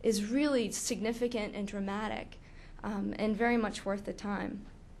 is really significant and dramatic, and very much worth the time.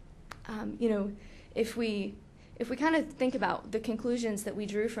 If we kind of think about the conclusions that we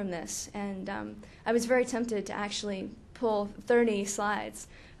drew from this, and I was very tempted to actually pull 30 slides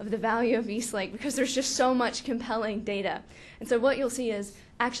of the value of Eastlake because there's just so much compelling data. And so what you'll see is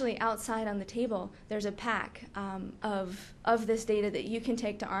actually outside on the table, there's a pack of this data that you can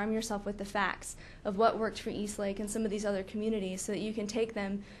take to arm yourself with the facts of what worked for Eastlake and some of these other communities so that you can take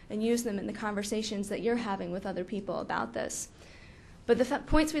them and use them in the conversations that you're having with other people about this. But the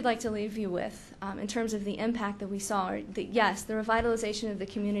points we'd like to leave you with in terms of the impact that we saw are that, yes, the revitalization of the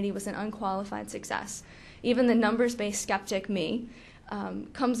community was an unqualified success. Even the numbers-based skeptic, me,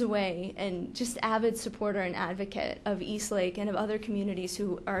 comes away and just avid supporter and advocate of Eastlake and of other communities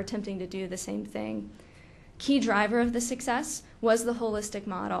who are attempting to do the same thing. Key driver of the success was the holistic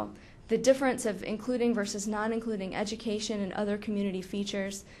model. The difference of including versus not including education and other community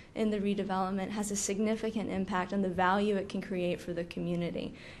features in the redevelopment has a significant impact on the value it can create for the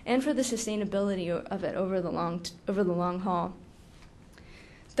community and for the sustainability of it over the long haul.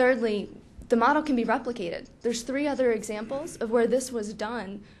 Thirdly, the model can be replicated. There's 3 other examples of where this was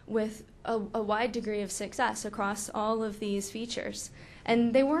done with a wide degree of success across all of these features.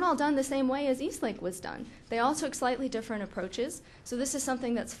 And they weren't all done the same way as Eastlake was done. They all took slightly different approaches. So this is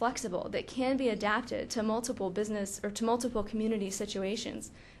something that's flexible, that can be adapted to multiple business or to multiple community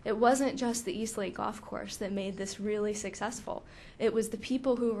situations. It wasn't just the Eastlake golf course that made this really successful. It was the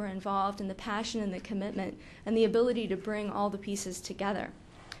people who were involved and the passion and the commitment and the ability to bring all the pieces together.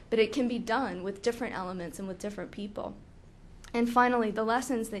 But it can be done with different elements and with different people. And finally, the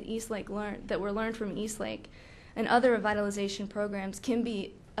lessons that Eastlake learned, that were learned from Eastlake and other revitalization programs can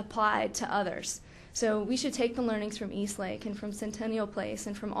be applied to others. So we should take the learnings from Eastlake and from Centennial Place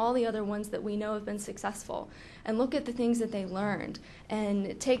and from all the other ones that we know have been successful and look at the things that they learned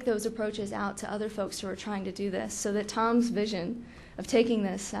and take those approaches out to other folks who are trying to do this so that Tom's vision of taking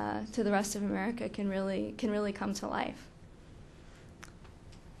this to the rest of America can really come to life.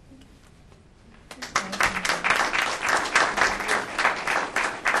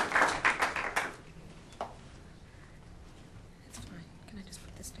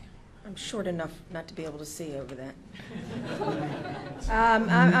 I'm short enough not to be able to see over that.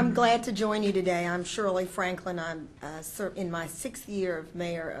 I'm glad to join you today. I'm Shirley Franklin. I'm in my 6th year of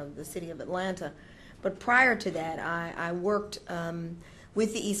mayor of the city of Atlanta. But prior to that, I worked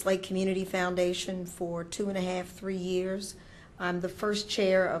with the Eastlake Community Foundation for 2.5, 3 years. I'm the first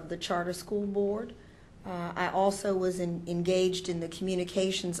chair of the Charter School Board. I also was engaged in the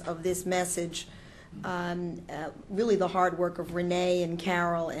communications of this message. Really the hard work of Renee and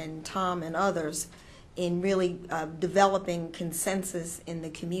Carol and Tom and others in really developing consensus in the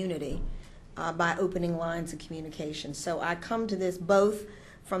community by opening lines of communication. So I come to this both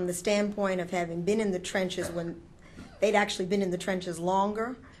from the standpoint of having been in the trenches when they'd actually been in the trenches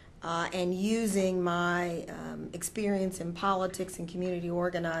longer and using my experience in politics and community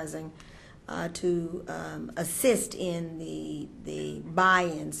organizing to assist in the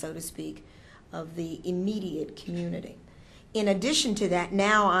buy-in, so to speak, of the immediate community. In addition to that,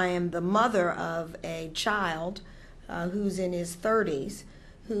 now I am the mother of a child who's in his 30s,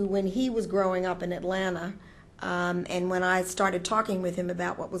 who when he was growing up in Atlanta, and when I started talking with him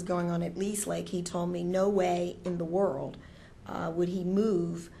about what was going on at Eastlake, he told me no way in the world would he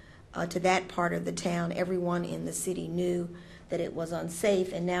move to that part of the town. Everyone in the city knew that it was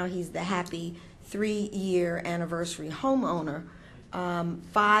unsafe, and now he's the happy 3-year anniversary homeowner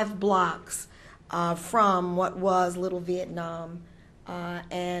 5 blocks from what was Little Vietnam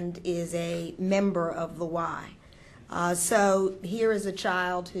and is a member of the Y. So here is a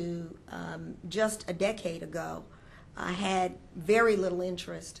child who just a decade ago had very little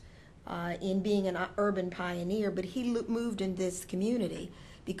interest in being an urban pioneer, but he moved in this community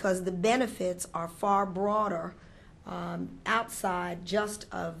because the benefits are far broader outside just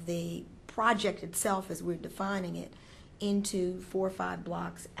of the project itself as we're defining it into 4 or 5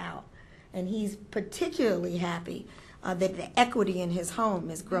 blocks out. And he's particularly happy that the equity in his home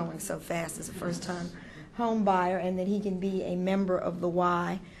is growing so fast as a first-time home buyer, and that he can be a member of the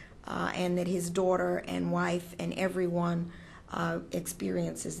Y, and that his daughter and wife and everyone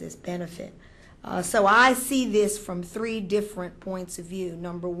experiences this benefit. So I see this from 3 different points of view.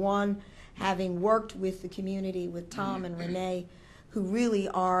 Number one, having worked with the community with Tom and Renee, who really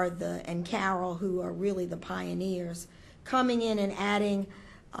are and Carol, who are really the pioneers, coming in and adding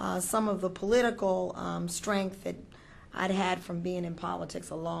some of the political strength that I'd had from being in politics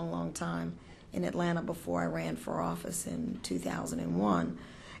a long, long time in Atlanta before I ran for office in 2001.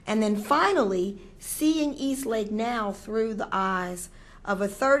 And then finally, seeing Eastlake now through the eyes of a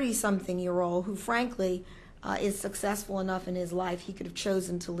 30-something-year-old who, frankly, is successful enough in his life he could have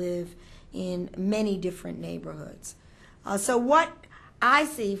chosen to live in many different neighborhoods. So what I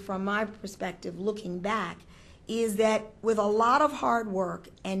see from my perspective looking back is that with a lot of hard work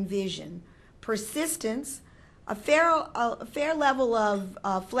and vision, persistence, a fair level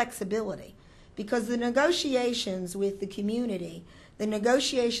of flexibility, because the negotiations with the community, the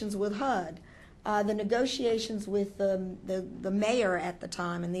negotiations with HUD, the negotiations with the mayor at the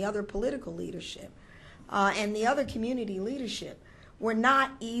time and the other political leadership and the other community leadership were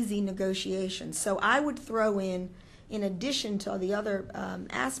not easy negotiations. So I would throw in addition to the other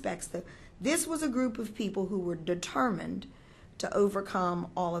aspects, that this was a group of people who were determined to overcome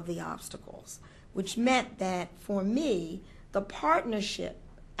all of the obstacles, which meant that for me, the partnership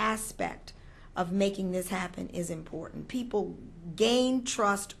aspect of making this happen is important. People gain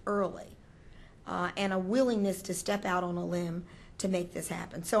trust early and a willingness to step out on a limb to make this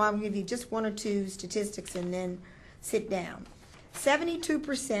happen. So I'll give you just one or two statistics and then sit down.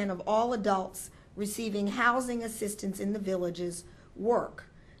 72% of all adults receiving housing assistance in the villages work,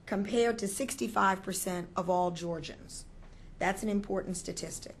 compared to 65% of all Georgians. That's an important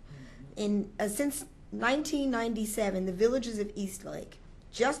statistic. Since 1997, the villages of Eastlake,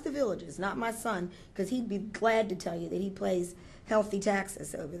 just the villages, not my son, because he'd be glad to tell you that he pays healthy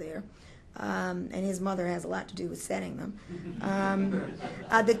taxes over there, and his mother has a lot to do with setting them,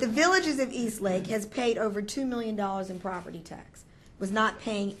 that the villages of Eastlake has paid over $2 million in property tax, was not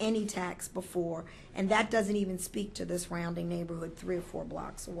paying any tax before, and that doesn't even speak to this surrounding neighborhood 3 or 4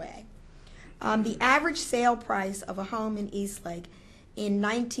 blocks away. The average sale price of a home in Eastlake in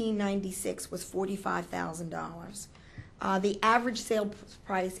 1996 was $45,000. The average sale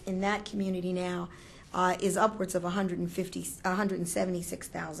price in that community now is upwards of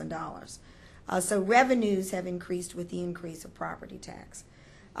 $176,000. So revenues have increased with the increase of property tax.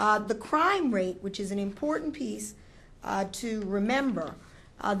 The crime rate, which is an important piece to remember,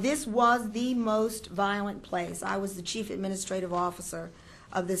 this was the most violent place. I was the chief administrative officer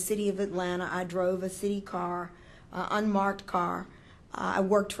of the city of Atlanta. I drove a city car, unmarked car. I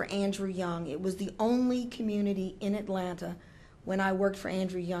worked for Andrew Young. It was the only community in Atlanta when I worked for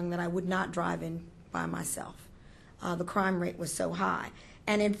Andrew Young that I would not drive in by myself. The crime rate was so high.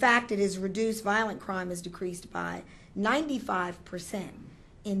 And in fact, it is reduced, violent crime has decreased by 95%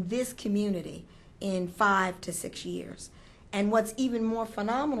 in this community in 5 to 6 years. And what's even more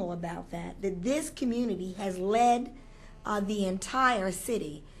phenomenal about that this community has led the entire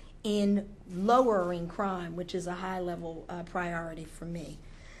city in lowering crime, which is a high-level priority for me.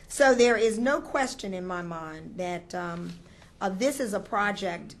 So there is no question in my mind that this is a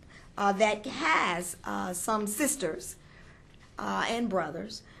project that has some sisters and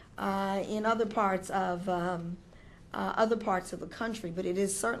brothers in other parts of the country, but it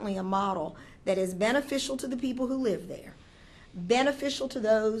is certainly a model that is beneficial to the people who live there, beneficial to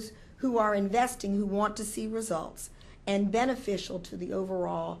those who are investing, who want to see results, and beneficial to the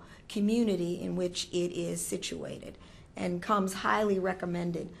overall community in which it is situated, and comes highly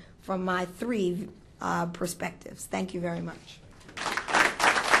recommended from my 3 perspectives. Thank you very much.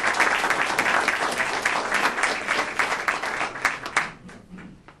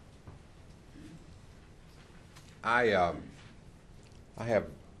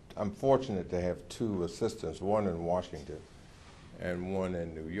 I'm fortunate to have 2 assistants, one in Washington and one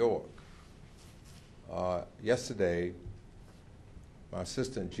in New York. Yesterday, my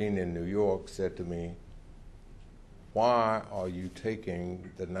assistant Jean in New York said to me, "Why are you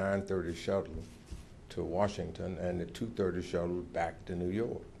taking the 9:30 shuttle to Washington and the 2:30 shuttle back to New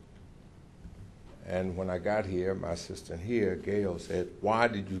York?" And when I got here, my assistant here, Gail, said, "Why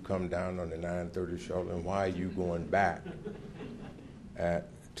did you come down on the 9:30 shuttle and why are you going back at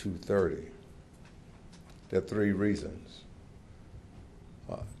 2:30? There are 3 reasons.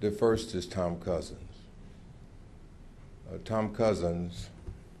 The first is Tom Cousins. Tom Cousins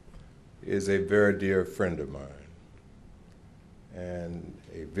is a very dear friend of mine and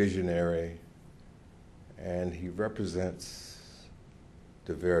a visionary, and he represents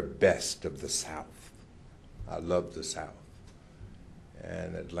the very best of the South. I love the South,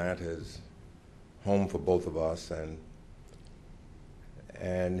 and Atlanta is home for both of us,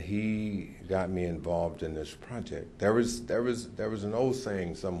 and he got me involved in this project. There was an old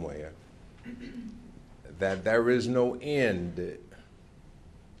saying somewhere that there is no end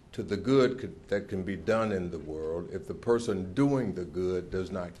to the good that can be done in the world if the person doing the good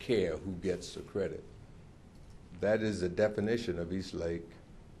does not care who gets the credit. That is the definition of Eastlake,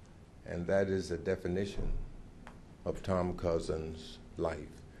 and that is the definition of Tom Cousins'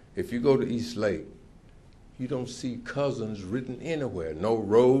 life. If you go to Eastlake, you don't see Cousins written anywhere. No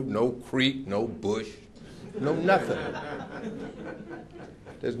road, no creek, no bush, no nothing.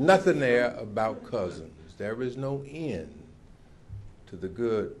 There's nothing there about Cousins. There is no end to the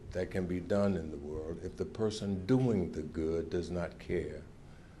good that can be done in the world if the person doing the good does not care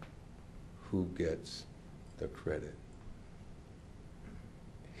who gets the credit.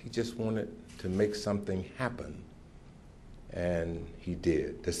 He just wanted to make something happen, and he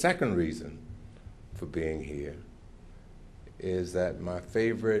did. The second reason for being here is that my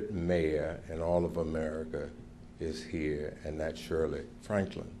favorite mayor in all of America is here, and that's Shirley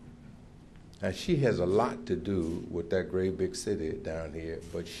Franklin. Now, she has a lot to do with that great big city down here,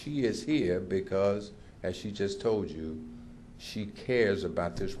 but she is here because, as she just told you, she cares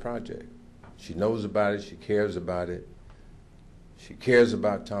about this project. She knows about it, she cares about it. She cares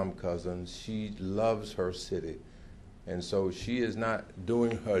about Tom Cousins. She loves her city. And so she is not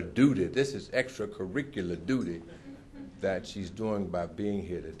doing her duty. This is extracurricular duty that she's doing by being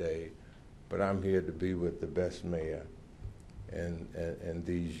here today. But I'm here to be with the best mayor in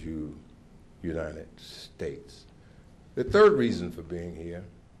these United States. The third reason for being here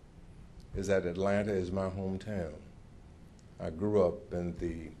is that Atlanta is my hometown. I grew up in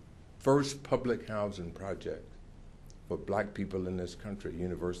the first public housing project for black people in this country,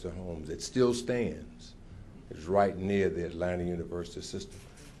 University Homes. It still stands. It's right near the Atlanta University system.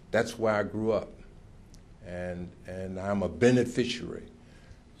 That's where I grew up. And I'm a beneficiary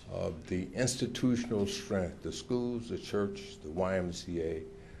of the institutional strength, the schools, the church, the YMCA,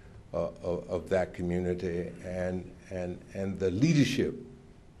 of that community, and the leadership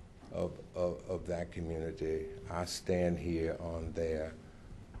of that community. I stand here on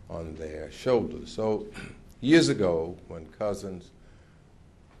their shoulders. So years ago, when Cousins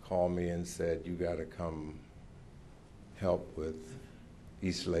called me and said, "You got to come help with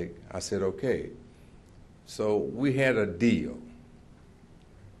Eastlake," I said, "Okay." So we had a deal.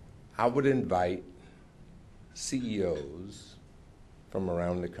 I would invite CEOs from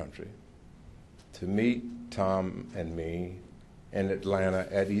around the country to meet Tom and me in Atlanta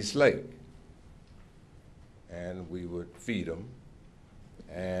at Eastlake. And we would feed them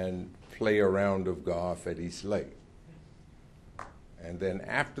and play a round of golf at Eastlake. And then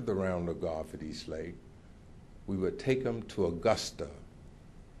after the round of golf at Eastlake, we would take them to Augusta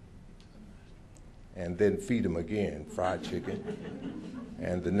and then feed them again, fried chicken.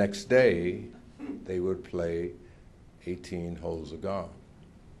 And the next day, they would play 18 holes of golf.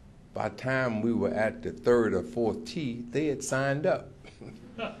 By the time we were at the third or fourth tee, they had signed up.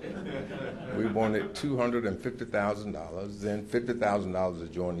 We wanted $250,000, then $50,000 to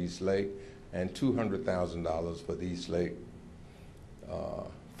join Eastlake, and $200,000 for the Eastlake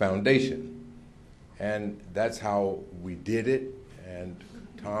Foundation. And that's how we did it. And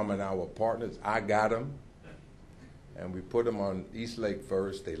Tom and I were partners. I got them, and we put them on Eastlake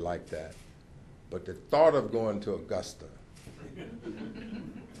first. They liked that. But the thought of going to Augusta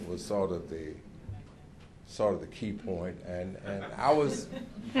was sort of the key point. And I was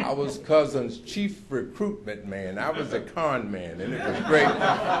Cousins' chief recruitment man. I was a con man, and it was great.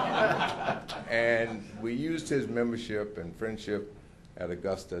 And we used his membership and friendship at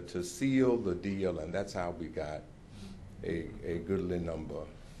Augusta to seal the deal, and that's how we got a goodly number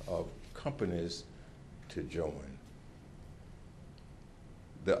of companies to join.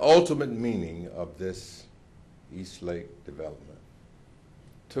 The ultimate meaning of this Eastlake development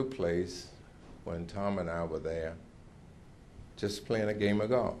took place when Tom and I were there just playing a game of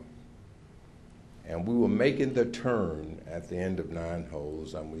golf. And we were making the turn at the end of 9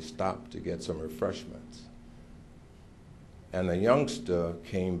 holes, and we stopped to get some refreshments. And a youngster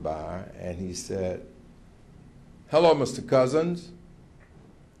came by and he said, "Hello, Mr. Cousins."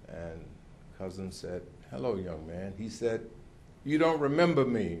 And Cousins said, "Hello, young man." He said, "You don't remember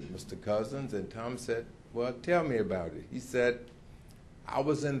me, Mr. Cousins?" And Tom said, "Well, tell me about it." He said, "I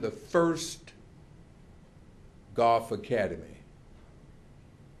was in the first golf academy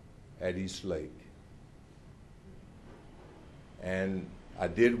at Eastlake, and I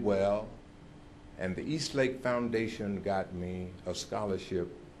did well, and the Eastlake Foundation got me a scholarship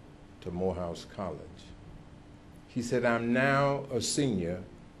to Morehouse College." He said, "I'm now a senior,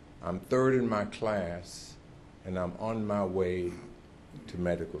 I'm 3rd in my class, and I'm on my way to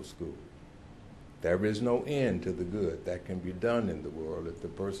medical school." There is no end to the good that can be done in the world if the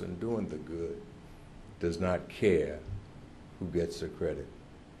person doing the good does not care who gets the credit.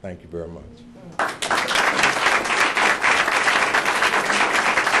 Thank you very much.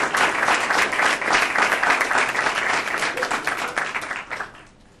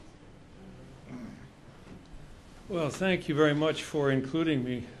 Well, thank you very much for including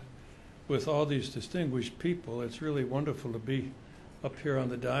me with all these distinguished people. It's really wonderful to be up here on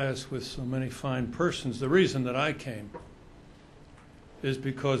the dais with so many fine persons. The reason that I came is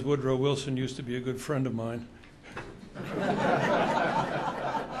because Woodrow Wilson used to be a good friend of mine. Well,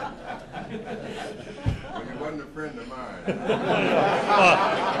 he wasn't a friend of mine.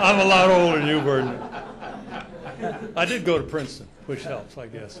 I'm a lot older than you, Vernon. I did go to Princeton, which helps, I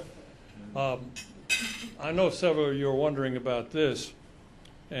guess. I know several of you are wondering about this,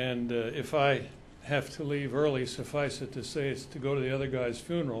 and if I have to leave early, suffice it to say it's to go to the other guy's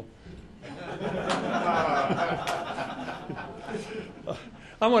funeral.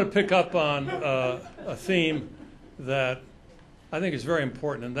 I want to pick up on a theme that I think is very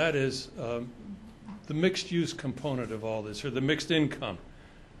important, and that is the mixed-use component of all this, or the mixed income.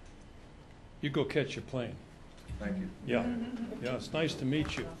 You go catch your plane. Thank you. Yeah. Yeah, it's nice to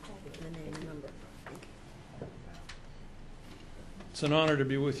meet you. It's an honor to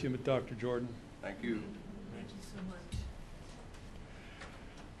be with you, Dr. Jordan. Thank you. Thank you so much.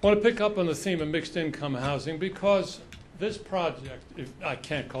 I want to pick up on the theme of mixed income housing because this project, if I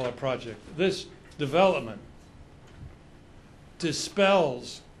can't call it a project, this development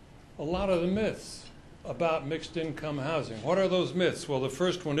dispels a lot of the myths about mixed income housing. What are those myths? Well, the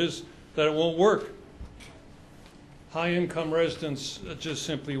first one is that it won't work. High income residents just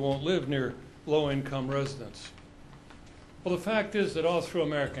simply won't live near low income residents. Well, the fact is that all through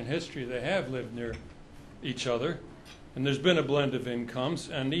American history they have lived near each other, and there's been a blend of incomes,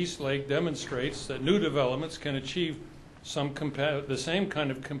 and Eastlake demonstrates that new developments can achieve the same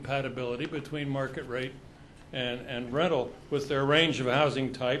kind of compatibility between market rate and rental with their range of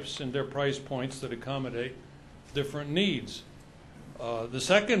housing types and their price points that accommodate different needs. The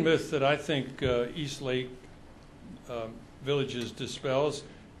second myth that I think Eastlake Villages dispels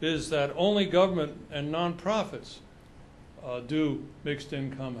is that only government and nonprofits do mixed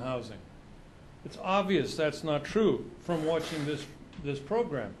income housing. It's obvious that's not true from watching this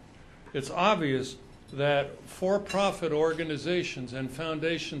program. It's obvious that for-profit organizations and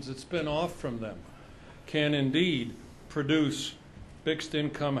foundations that spin off from them can indeed produce mixed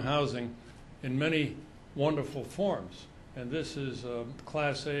income housing in many wonderful forms. And this is a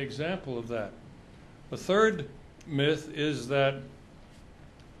Class A example of that. The third myth is that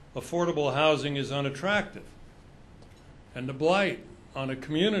affordable housing is unattractive and a blight on a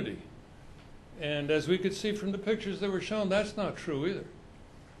community. And as we could see from the pictures that were shown, that's not true either.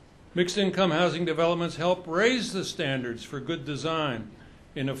 Mixed income housing developments help raise the standards for good design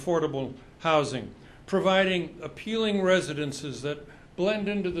in affordable housing, providing appealing residences that blend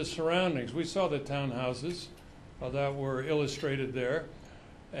into the surroundings. We saw the townhouses that were illustrated there.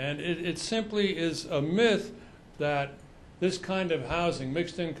 And it simply is a myth that this kind of housing,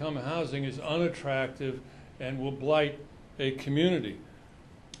 mixed income housing, is unattractive and will blight a community.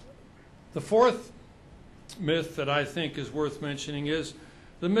 The fourth myth that I think is worth mentioning is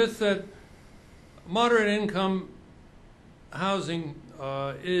the myth that moderate income housing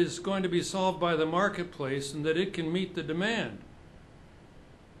is going to be solved by the marketplace and that it can meet the demand.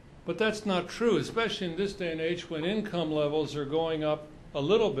 But that's not true, especially in this day and age when income levels are going up a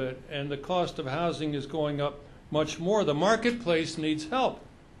little bit and the cost of housing is going up much more. The marketplace needs help.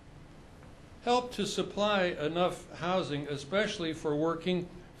 Help to supply enough housing, especially for working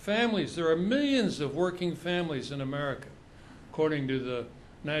families. There are millions of working families in America, according to the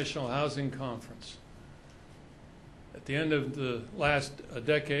National Housing Conference. At the end of the last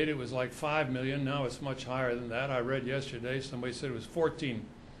decade, it was like 5 million. Now it's much higher than that. I read yesterday, somebody said it was 14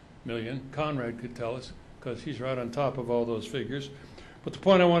 million. Conrad could tell us, because he's right on top of all those figures. But the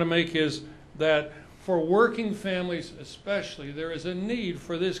point I want to make is that for working families especially, there is a need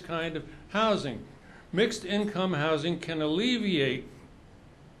for this kind of housing. Mixed income housing can alleviate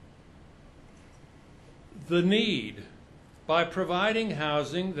the need by providing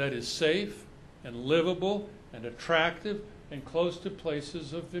housing that is safe and livable and attractive and close to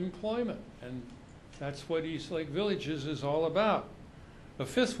places of employment. And that's what Eastlake Villages is all about. A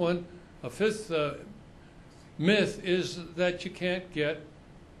fifth myth is that you can't get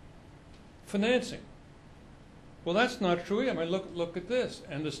financing. Well, that's not true. I mean, look at this.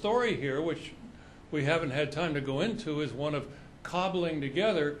 And the story here, which we haven't had time to go into, is one of cobbling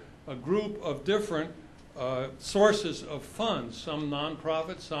together a group of different sources of funds, some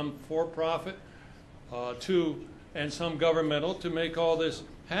nonprofit, some for-profit, and some governmental, to make all this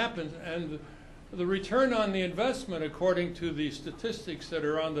happen. And the return on the investment, according to the statistics that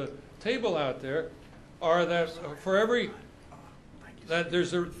are on the table out there, are that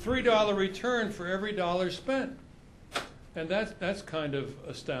there's a $3 return for every dollar spent. And that's kind of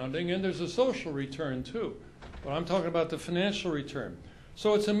astounding. And there's a social return too. But I'm talking about the financial return.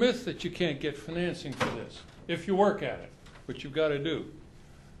 So it's a myth that you can't get financing for this if you work at it, which you've got to do.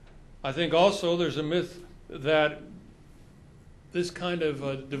 I think also there's a myth that this kind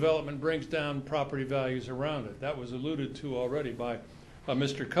of development brings down property values around it. That was alluded to already by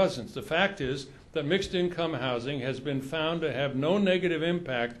Mr. Cousins. The fact is that mixed income housing has been found to have no negative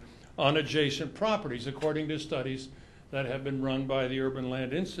impact on adjacent properties, according to studies that have been run by the Urban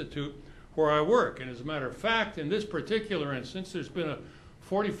Land Institute where I work. And as a matter of fact, in this particular instance, there's been a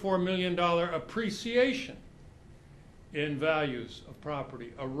 $44 million appreciation in values of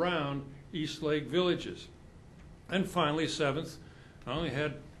property around East Lake villages. And finally, seventh, I only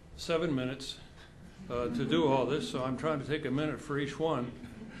had 7 minutes to do all this, so I'm trying to take a minute for each one.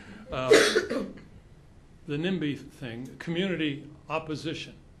 The NIMBY thing, community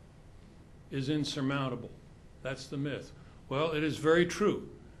opposition is insurmountable. That's the myth. Well, it is very true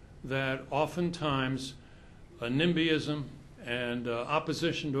that oftentimes NIMBYism and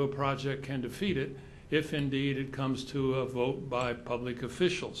opposition to a project can defeat it if indeed it comes to a vote by public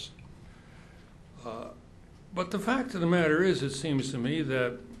officials. But the fact of the matter is, it seems to me,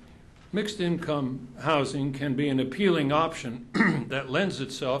 that mixed income housing can be an appealing option that lends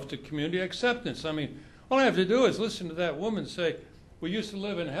itself to community acceptance. I mean, all I have to do is listen to that woman say, we used to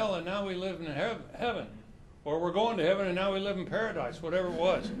live in hell and now we live in heaven. Or we're going to heaven and now we live in paradise, whatever it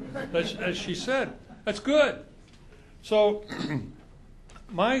was. As she said, that's good. So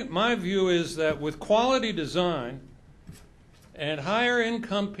my view is that with quality design and higher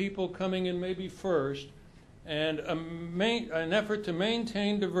income people coming in maybe first, and an effort to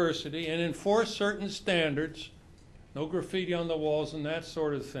maintain diversity and enforce certain standards, no graffiti on the walls and that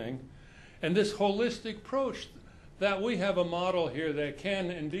sort of thing, and this holistic approach, that we have a model here that can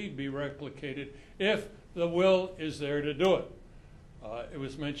indeed be replicated if the will is there to do it. It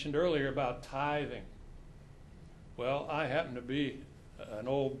was mentioned earlier about tithing. Well, I happen to be an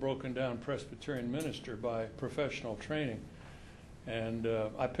old broken down Presbyterian minister by professional training. And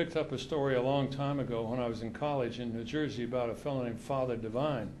I picked up a story a long time ago when I was in college in New Jersey about a fellow named Father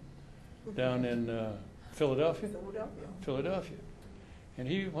Divine down in Philadelphia.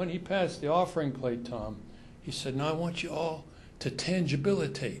 And when he passed the offering plate, Tom, he said, now I want you all to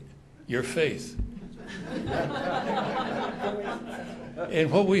tangibilitate your faith.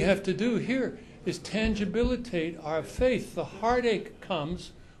 And what we have to do here is tangibilitate our faith. The heartache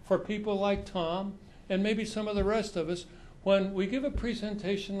comes for people like Tom and maybe some of the rest of us when we give a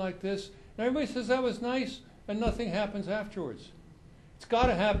presentation like this, and everybody says that was nice, and nothing happens afterwards. It's got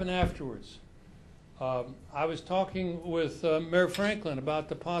to happen afterwards. I was talking with Mayor Franklin about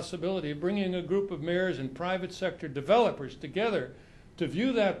the possibility of bringing a group of mayors and private sector developers together to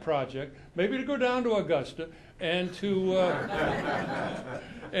view that project, maybe to go down to Augusta, and to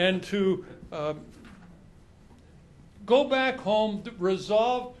go back home,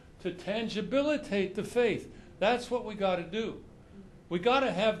 resolve to tangibilitate the faith. That's what we got to do. We got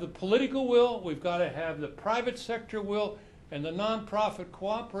to have the political will, we've got to have the private sector will, and the nonprofit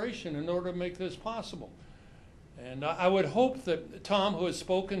cooperation in order to make this possible. And I would hope that Tom, who has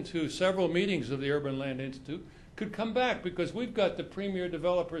spoken to several meetings of the Urban Land Institute, could come back, because we've got the premier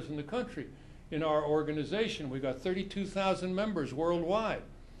developers in the country in our organization. We've got 32,000 members worldwide.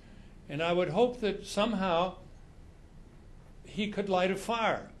 And I would hope that somehow he could light a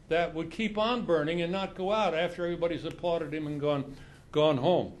fire that would keep on burning and not go out after everybody's applauded him and gone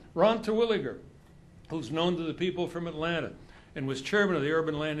home. Ron Terwilliger, who's known to the people from Atlanta and was chairman of the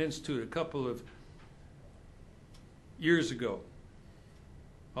Urban Land Institute a couple of years ago.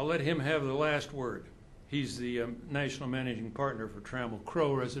 I'll let him have the last word. He's the national managing partner for Trammell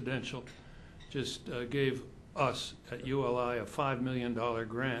Crow Residential. Just gave us at ULI a $5 million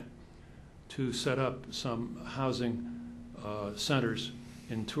grant to set up some housing centers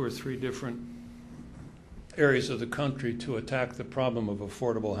in 2 or 3 different areas of the country to attack the problem of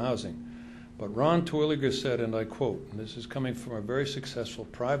affordable housing. But Ron Terwilliger said, and I quote, and this is coming from a very successful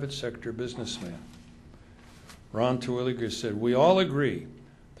private sector businessman. Ron Terwilliger said, we all agree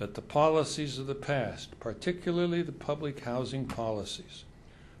that the policies of the past, particularly the public housing policies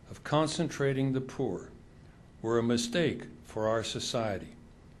of concentrating the poor, were a mistake for our society,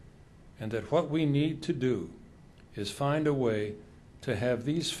 and that what we need to do is find a way to have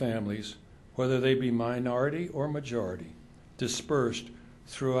these families, whether they be minority or majority, dispersed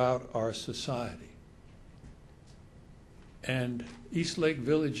throughout our society. And East Lake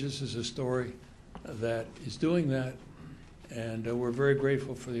Villages is a story that is doing that, and we're very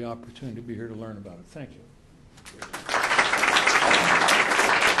grateful for the opportunity to be here to learn about it. Thank you.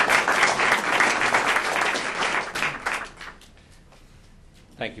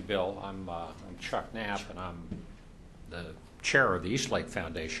 Thank you, Bill. I'm Chuck Knapp, and I'm the chair of the East Lake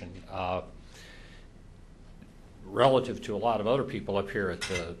Foundation. Relative to a lot of other people up here at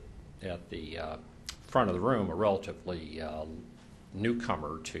the front of the room, a relatively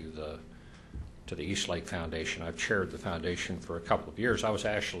newcomer to the East Lake Foundation. I've chaired the foundation for a couple of years. I was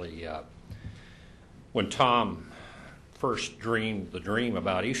actually, when Tom first dreamed the dream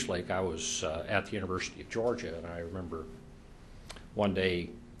about Eastlake, I was at the University of Georgia, and I remember one day,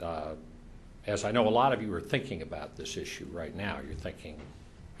 as I know a lot of you are thinking about this issue right now, you're thinking,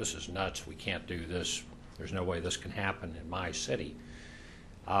 this is nuts, we can't do this, there's no way this can happen in my city.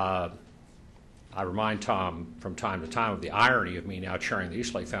 I remind Tom from time to time of the irony of me now chairing the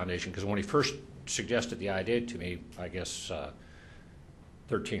Eastlake Foundation, because when he first suggested the idea to me, I guess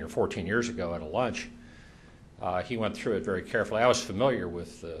 13 or 14 years ago at a lunch, he went through it very carefully. I was familiar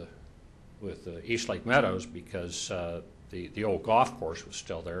with the Eastlake Meadows because the old golf course was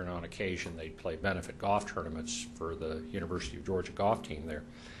still there, and on occasion they'd play benefit golf tournaments for the University of Georgia golf team there.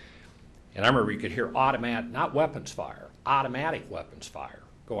 And I remember you could hear automatic, not weapons fire, automatic weapons fire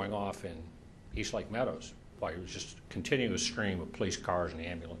going off in Eastlake Meadows, while it was just a continuous stream of police cars and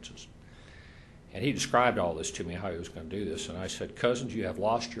ambulances. And he described all this to me, how he was going to do this, and I said, Cousins, you have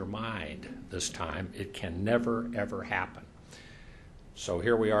lost your mind this time. It can never, ever happen. So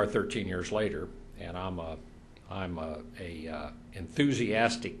here we are 13 years later, and I'm a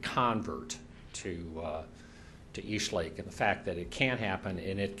enthusiastic convert to Eastlake and the fact that it can happen,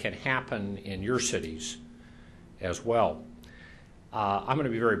 and it can happen in your cities as well. I'm going to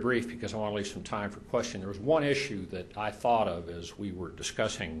be very brief because I want to leave some time for questions. There was one issue that I thought of as we were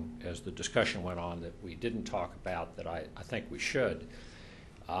discussing, as the discussion went on, that we didn't talk about that I think we should.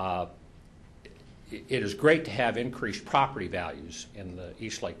 It is great to have increased property values in the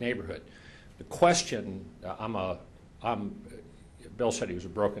Eastlake neighborhood. The question, Bill said he was a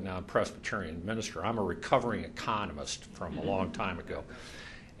broken down Presbyterian minister. I'm a recovering economist from a long time ago.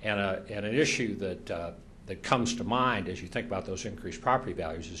 And an issue that comes to mind as you think about those increased property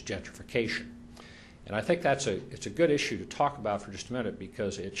values is gentrification. And I think it's a good issue to talk about for just a minute,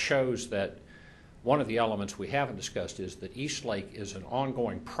 because it shows that one of the elements we haven't discussed is that Eastlake is an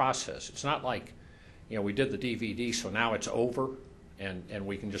ongoing process. It's not like, we did the DVD, so now it's over and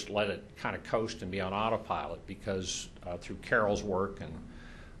we can just let it kind of coast and be on autopilot, because through Carol's work and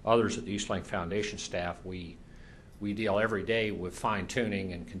others at the Eastlake Foundation staff, we deal every day with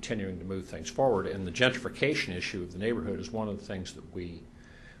fine-tuning and continuing to move things forward, and the gentrification issue of the neighborhood is one of the things that we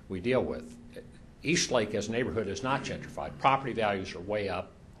deal with. Eastlake as a neighborhood is not gentrified. Property values are way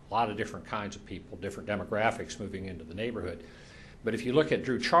up, a lot of different kinds of people, different demographics moving into the neighborhood. But if you look at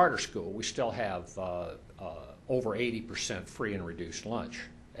Drew Charter School, we still have over 80% free and reduced lunch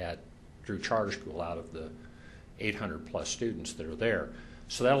at Drew Charter School out of the 800 plus students that are there.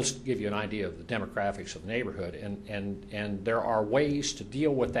 So that'll give you an idea of the demographics of the neighborhood, and there are ways to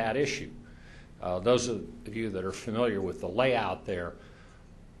deal with that issue. Those of you that are familiar with the layout there,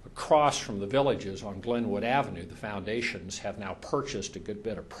 across from the villages on Glenwood Avenue, the foundations have now purchased a good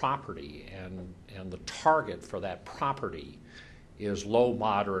bit of property, and the target for that property is low,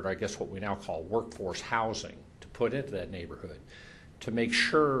 moderate, I guess what we now call workforce housing, to put into that neighborhood, to make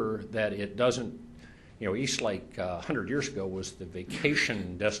sure that it doesn't, Eastlake 100 years ago was the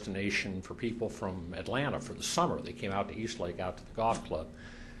vacation destination for people from Atlanta for the summer. They came out to Eastlake, out to the golf club.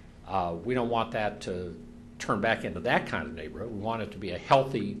 We don't want that to turn back into that kind of neighborhood. We want it to be a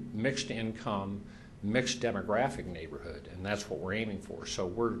healthy, mixed income, mixed demographic neighborhood, and that's what we're aiming for. So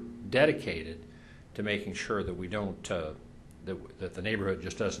we're dedicated to making sure that we don't, that the neighborhood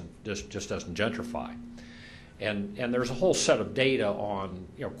just doesn't gentrify. And there's a whole set of data on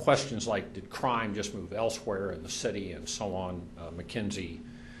questions like, did crime just move elsewhere in the city and so on. McKinsey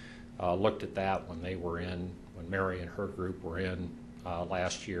looked at that when Mary and her group were in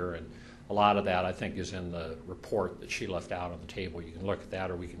last year, and a lot of that I think is in the report that she left out on the table. You can look at that,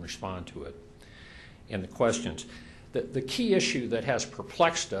 or we can respond to it in the questions. The key issue that has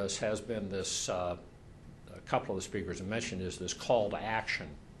perplexed us has been this, a couple of the speakers have mentioned, is this call to action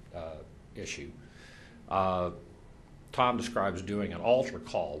issue. Tom describes doing an altar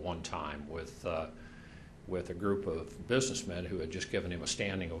call one time with a group of businessmen who had just given him a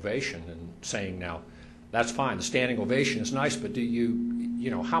standing ovation and saying, now, that's fine, the standing ovation is nice, but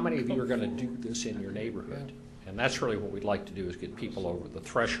how many of you are going to do this in your neighborhood? And that's really what we'd like to do, is get people over the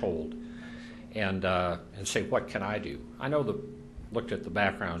threshold and say, what can I do? I know looked at the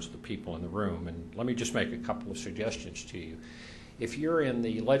backgrounds of the people in the room, and let me just make a couple of suggestions to you. If you're in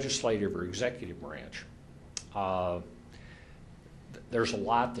the legislative or executive branch, there's a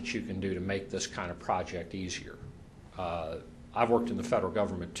lot that you can do to make this kind of project easier. I've worked in the federal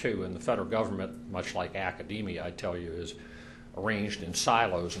government too, and the federal government, much like academia, I tell you, is arranged in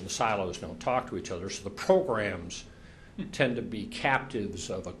silos, and the silos don't talk to each other, so the programs tend to be captives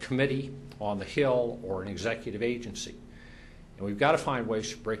of a committee on the Hill or an executive agency. And we've got to find ways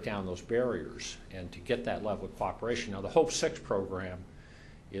to break down those barriers and to get that level of cooperation. Now, the Hope 6 program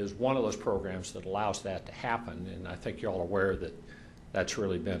is one of those programs that allows that to happen, and I think you're all aware that that's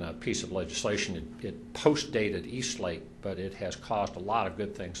really been a piece of legislation. It post-dated Eastlake, but it has caused a lot of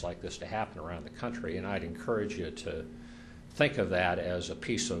good things like this to happen around the country, and I'd encourage you to think of that as a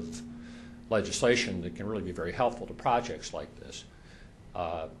piece of legislation that can really be very helpful to projects like this.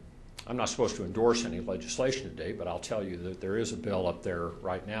 I'm not supposed to endorse any legislation today, but I'll tell you that there is a bill up there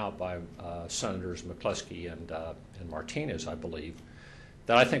right now by Senators McCluskey and Martinez, I believe,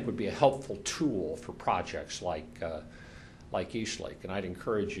 that I think would be a helpful tool for projects like Eastlake. And I'd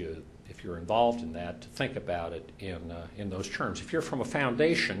encourage you, if you're involved in that, to think about it in those terms. If you're from a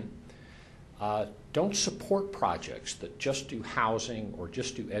foundation, don't support projects that just do housing or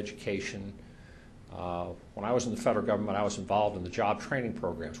just do education. When I was in the federal government, I was involved in the job training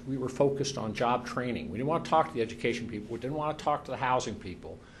programs. We were focused on job training. We didn't want to talk to the education people. We didn't want to talk to the housing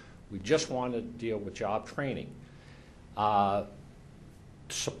people. We just wanted to deal with job training.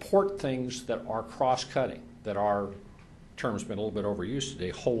 Support things that are cross-cutting, that are, term's been a little bit overused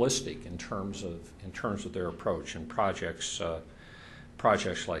today, holistic in terms of their approach and projects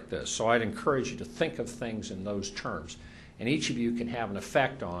like this. So I'd encourage you to think of things in those terms, and each of you can have an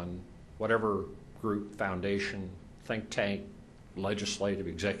effect on whatever group, foundation, think tank, legislative,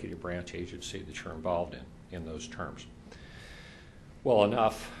 executive branch agency that you're involved in those terms. Well,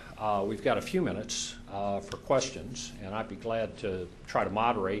 enough. We've got a few minutes for questions, and I'd be glad to try to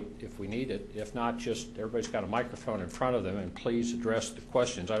moderate if we need it. If not, just everybody's got a microphone in front of them, and please address the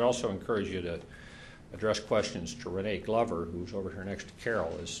questions. I'd also encourage you to address questions to Renee Glover, who's over here next to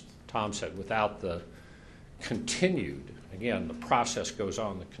Carol. As Tom said, without the continued, again, the process goes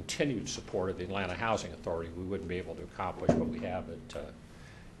on, the continued support of the Atlanta Housing Authority, we wouldn't be able to accomplish what we have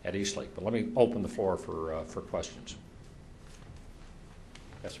at Eastlake. But let me open the floor for questions.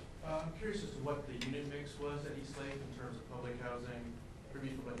 Yes, sir. I'm curious as to what the unit mix was at Eastlake in terms of public housing,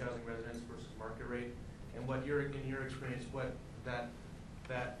 previous public housing residents versus market rate, and what in your experience, what that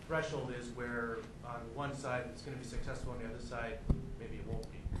threshold is where on one side it's going to be successful, on the other side maybe it won't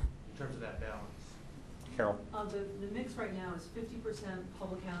be, in terms of that balance. Carol? The mix right now is 50%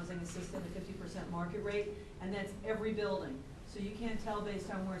 public housing assisted and 50% market rate, and that's every building. So you can't tell based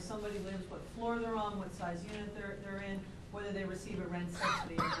on where somebody lives, what floor they're on, what size unit they're in, whether they receive a rent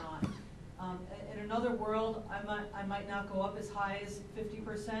subsidy or not. In another world, I might not go up as high as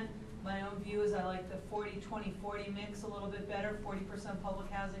 50%. My own view is I like the 40-20-40 mix a little bit better, 40% public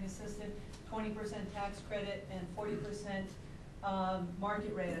housing assisted, 20% tax credit, and 40%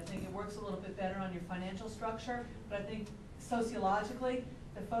 market rate. I think it works a little bit better on your financial structure, but I think sociologically,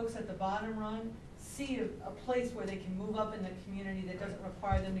 the folks at the bottom rung see a place where they can move up in the community that doesn't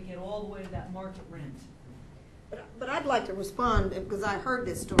require them to get all the way to that market rent. But I'd like to respond, because I heard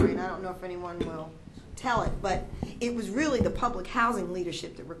this story, and I don't know if anyone will tell it, but it was really the public housing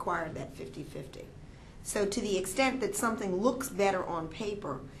leadership that required that 50-50. So to the extent that something looks better on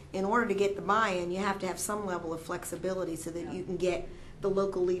paper, in order to get the buy-in, you have to have some level of flexibility so that you can get the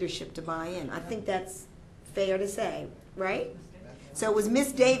local leadership to buy in. I think that's fair to say, right? So it was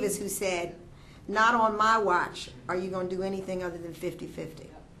Miss Davis who said, not on my watch are you going to do anything other than 50-50.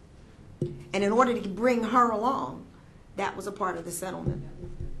 And in order to bring her along, that was a part of the settlement.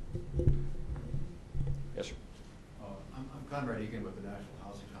 Yes, sir. I'm Conrad Egan with the National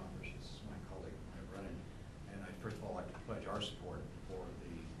Housing Conference. This is my colleague, Vernon. And I'd first of all like to pledge our support for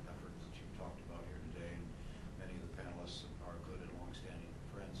the efforts that you've talked about here today. And many of the panelists are good and longstanding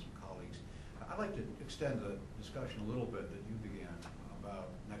friends and colleagues. I'd like to extend the discussion a little bit that you began about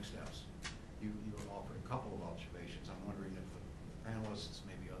next steps. You offered a couple of observations. I'm wondering if the panelists,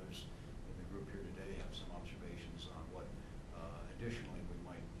 maybe others in the group here today, have some observations on what additionally we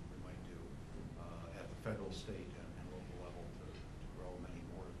might do at the federal, state, and local level to grow many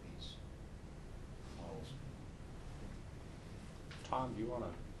more of these models. Tom, do you want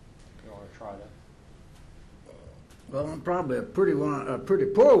to try that? Well, I'm probably a pretty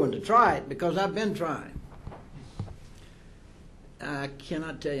poor one to try it, because I've been trying. I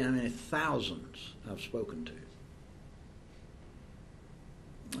cannot tell you how many thousands I've spoken to.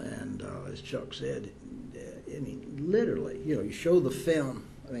 And as Chuck said, I mean, literally, you show the film.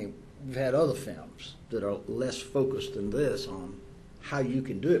 I mean, we've had other films that are less focused than this on how you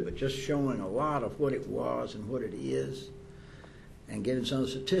can do it, but just showing a lot of what it was and what it is, and giving some of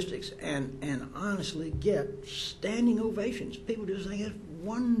the statistics, and honestly get standing ovations. People just think it's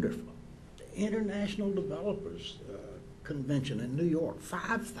wonderful. The International Developers Convention in New York,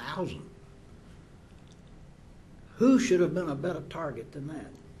 5,000. Who should have been a better target than that?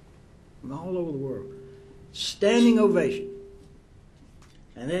 From all over the world. Standing ovation.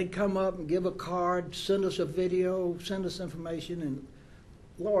 And they'd come up and give a card, send us a video, send us information, and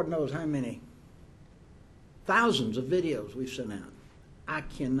Lord knows how many thousands of videos we've sent out. I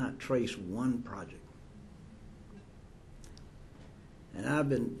cannot trace one project. And I've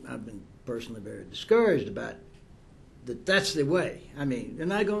been personally very discouraged about that. That's the way. I mean, they're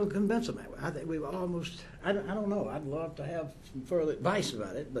not going to convince them that way. I think we've almost, I don't know. I'd love to have some further advice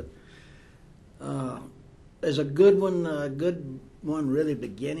about it, but there's a good one really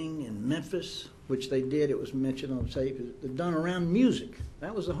beginning in Memphis, which they did. It was mentioned on tape. They've done around music.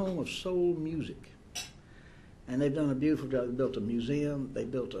 That was the home of soul music. And they've done a beautiful job. They built a museum. They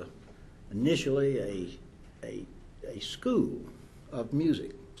built initially a school of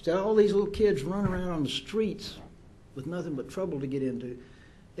music. So all these little kids run around on the streets with nothing but trouble to get into.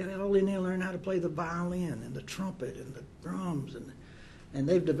 They all in there learn how to play the violin and the trumpet and the drums, and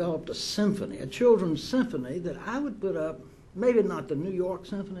they've developed a symphony, a children's symphony that I would put up. Maybe not the New York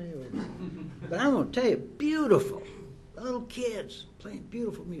Symphony, but I'm going to tell you, beautiful little kids playing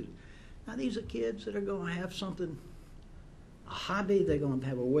beautiful music. Now these are kids that are going to have something, a hobby. They're going to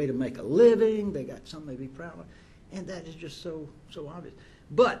have a way to make a living. They got something to be proud of. And that is just so obvious.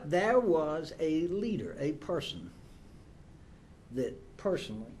 But there was a leader, a person that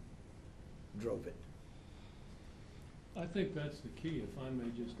personally drove it. I think that's the key, if I may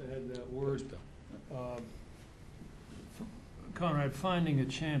just add that word. Conrad, finding a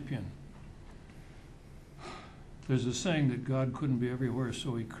champion. There's a saying that God couldn't be everywhere,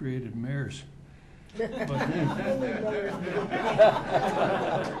 so he created mayors.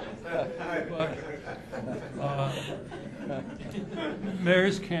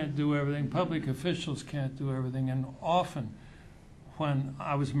 Mayors can't do everything, public officials can't do everything, and often when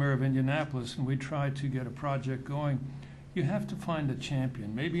I was mayor of Indianapolis and we tried to get a project going, you have to find a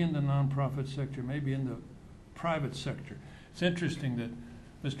champion, maybe in the nonprofit sector, maybe in the private sector. It's interesting that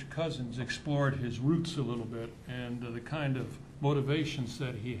Mr. Cousins explored his roots a little bit and the kind of motivations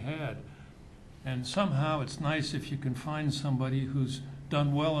that he had. And somehow it's nice if you can find somebody who's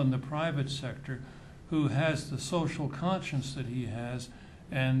done well in the private sector, who has the social conscience that he has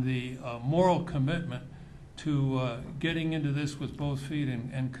and the moral commitment to getting into this with both feet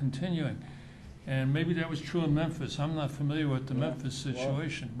and continuing. And maybe that was true in Memphis. I'm not familiar with the Memphis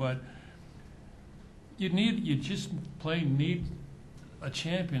situation, but you just plain need a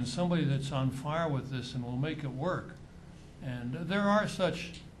champion, somebody that's on fire with this and will make it work. And there are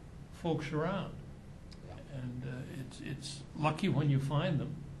such folks around, and it's lucky when you find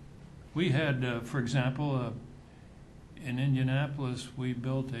them. We had, for example, in Indianapolis, we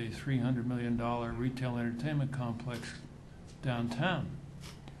built a $300 million retail entertainment complex downtown.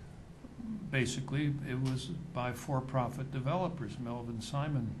 Basically, it was by for-profit developers. Melvin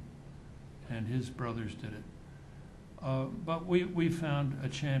Simon and his brothers did it. But we found a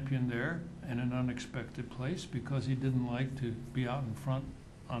champion there in an unexpected place because he didn't like to be out in front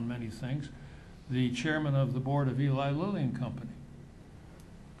on many things. The chairman of the board of Eli Lilly and Company.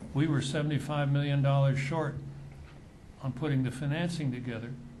 We were $75 million short on putting the financing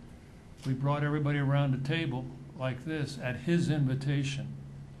together. We brought everybody around a table like this at his invitation.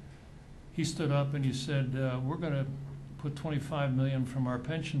 He stood up and he said, we're going to put $25 million from our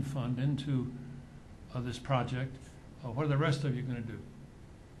pension fund into this project. What are the rest of you going to do?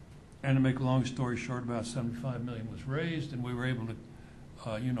 And to make a long story short, about $75 million was raised, and we were able to,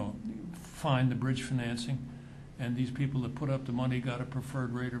 find the bridge financing. And these people that put up the money got a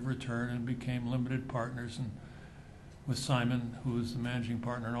preferred rate of return and became limited partners, and with Simon, who was the managing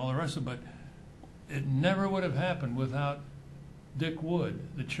partner, and all the rest of it. But it never would have happened without Dick Wood,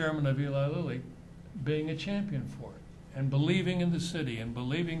 the chairman of Eli Lilly, being a champion for it and believing in the city and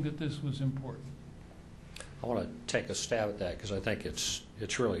believing that this was important. I want to take a stab at that because I think it's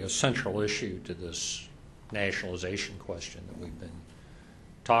really a central issue to this nationalization question that we've been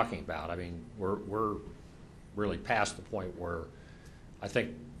talking about. I mean, we're really past the point where I think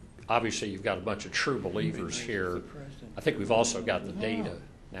obviously you've got a bunch of true believers here. I think we've also got the data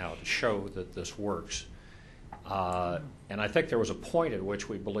now to show that this works. And I think there was a point at which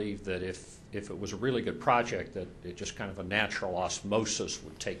we believed that if it was a really good project, that it just kind of a natural osmosis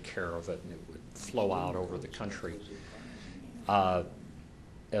would take care of it and it would flow out over the country.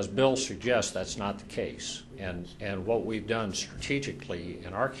 As Bill suggests, that's not the case. And what we've done strategically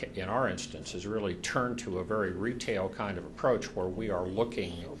in our instance is really turn to a very retail kind of approach where we are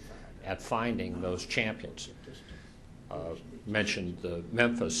looking at finding those champions. Mentioned the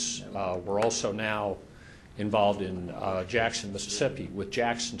Memphis. We're also now involved in Jackson, Mississippi, with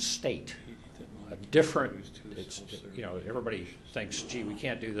Jackson State. Everybody thinks, gee, we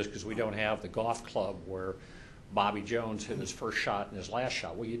can't do this because we don't have the golf club where Bobby Jones hit his first shot and his last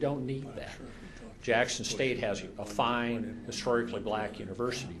shot. Well, you don't need that. Jackson State has a fine, historically black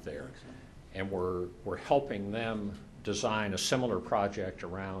university there, and we're helping them design a similar project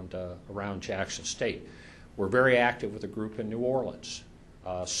around Jackson State. We're very active with a group in New Orleans,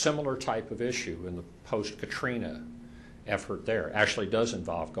 similar type of issue in the post-Katrina effort there. Actually does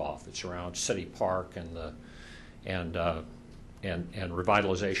involve golf. It's around City Park and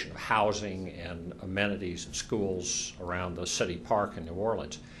revitalization of housing and amenities and schools around the City Park in New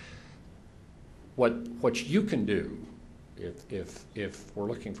Orleans. What you can do, if we're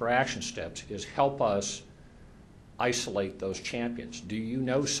looking for action steps, is help us isolate those champions. Do you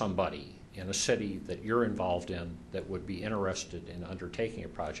know somebody in a city that you're involved in that would be interested in undertaking a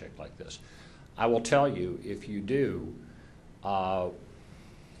project like this? I will tell you, if you do,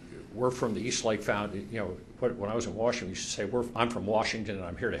 we're from the East Lake Foundation. You know, when I was in Washington, we used to say, I'm from Washington and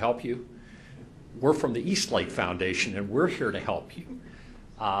I'm here to help you. We're from the East Lake Foundation and we're here to help you.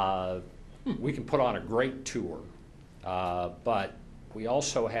 We can put on a great tour, but we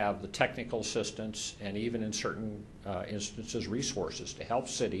also have the technical assistance and even in certain instances resources to help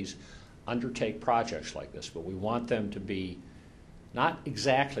cities undertake projects like this. But we want them to be not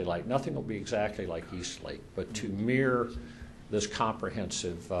exactly like, nothing will be exactly like East Lake, but to mirror this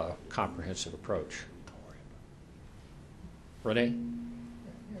comprehensive approach. Renee?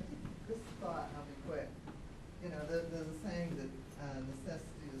 This thought, I'll be quick. You know, there's a saying that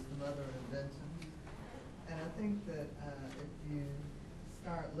necessity is the mother of invention. And I think that if you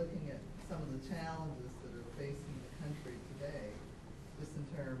start looking at some of the challenges that are facing the country today, just in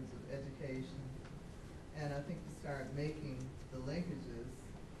terms of education, and I think you start making the linkages,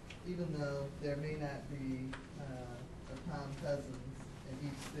 even though there may not be a Tom Cousins in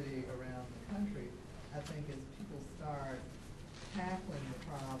each city around the country, I think as people start tackling the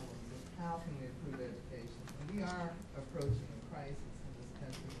problems of how can we improve education, and we are approaching a crisis in this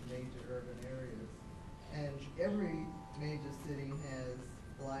country in major urban areas, and every major city has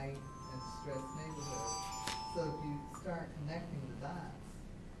blight and stressed neighborhoods. So if you start connecting the dots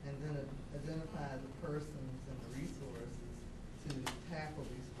and then identify the persons and the resources to tackle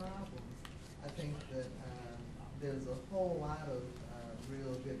these problems, I think that there's a whole lot of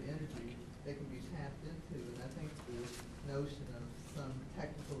real good energy that can be tapped into. And I think the notion of some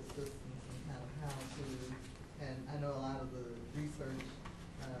technical assistance and kind of how to, and I know a lot of the research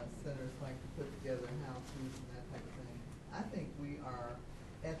centers like to put together how-tos and that type of thing. I think we are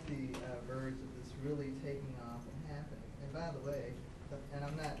at the verge of this really taking off and happening. And by the way, and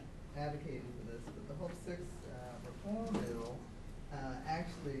I'm not advocating for this, but the Hope 6 reform bill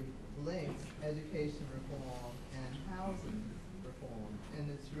actually links education reform and housing reform, and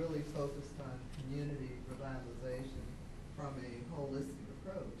it's really focused on community revitalization from a holistic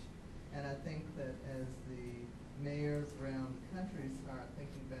approach. And I think that as the mayors around the country start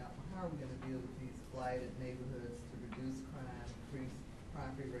thinking about how are we going to deal with these blighted neighborhoods to reduce crime, increase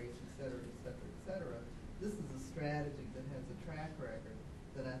property rates, et cetera, et cetera, et cetera, this is a strategy that has a track record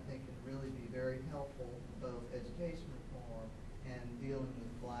that I think can really be very helpful in both education reform and dealing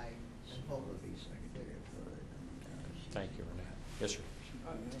with blight and homelessness. Thank you, Renee. Yes, sir.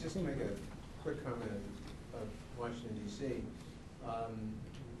 Just to make a quick comment of Washington, D.C.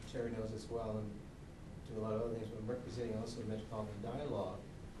 Terry knows this well and do a lot of other things, but I'm representing also the Metropolitan Dialogue,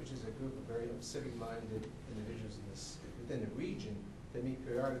 which is a group of very civic-minded individuals within the region that meet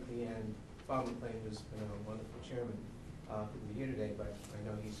periodically, and Bob McLean, who's been a wonderful chairman, couldn't be here today, but I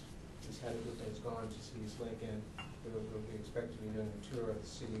know he's had a group that's gone to see East Lake, and we expect to be doing a tour of the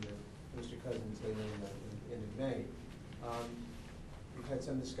city with Mr. Cousins later in May. We've had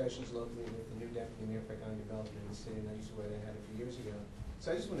some discussions locally with the new deputy mayor for economic development in the city, and that's where they had a few years ago. So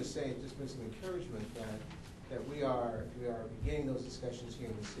I just want to say, just with some encouragement, that we are beginning those discussions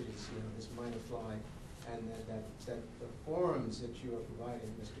here in the city, so, you know, this minor fly, and that the forums that you are providing,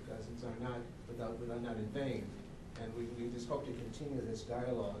 Mr. Cousins, are not not in vain. And we just hope to continue this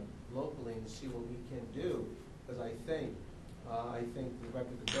dialogue locally and see what we can do, because I think the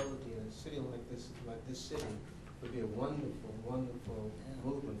replicability in a city like this city would be a wonderful, wonderful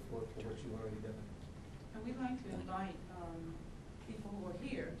movement for what you've already done. And we'd like to invite people who are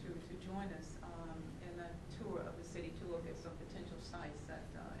here to join us in a tour of the city to look at some potential sites that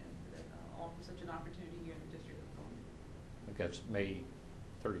offer such an opportunity here in the District of Columbia. I think that's May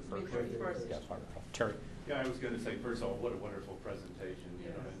 31st. May 31st. Yes, Terry. Yeah, I was going to say, first of all, what a wonderful presentation, you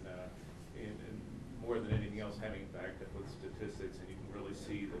know, and more than anything else, having backed up with statistics, and you can really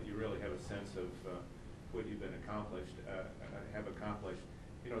see that you really have a sense of what you've been have accomplished.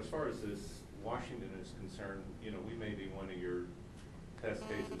 You know, as far as this Washington is concerned, you know, we may be one of your test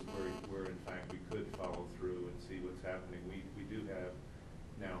cases where in fact we could follow through and see what's happening. We do have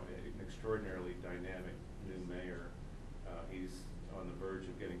now an extraordinarily dynamic new mayor. He's on the verge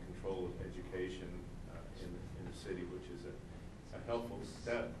of getting control of education in the city, which is a helpful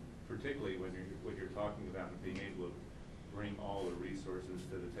step, particularly when you're talking about being able to bring all the resources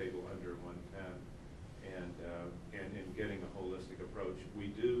to the table under one pen, and getting a holistic approach.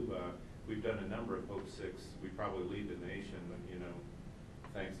 We've done a number of Hope 6. We probably lead the nation, but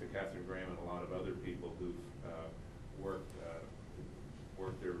thanks to Catherine Graham and a lot of other people who've worked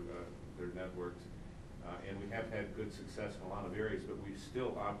their networks. And we have had good success in a lot of areas, but we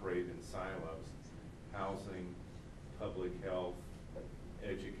still operate in silos: housing, public health,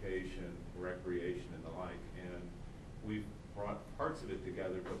 education, recreation, and the like. And we've brought parts of it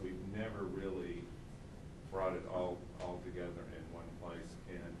together, but we've never really brought it all together in one place.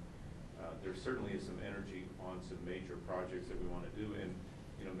 And there certainly is some energy on some major projects that we want to do. And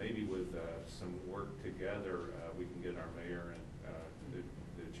maybe with some work together, we can get our mayor and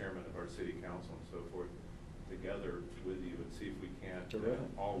the chairman of our city council and so forth together with you and see if we can't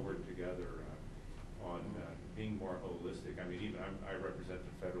all work together on being more holistic. I mean, even I represent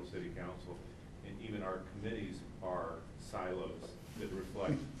the federal city council, and even our committees are silos that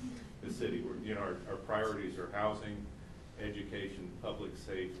reflect the city. Our priorities are housing, education, public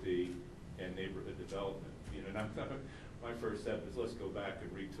safety, and neighborhood development. And my first step is let's go back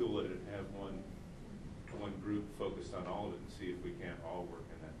and retool it and have one group focused on all of it and see if we can't all work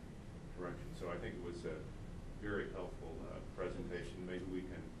in that direction. So I think it was a very helpful presentation. Maybe we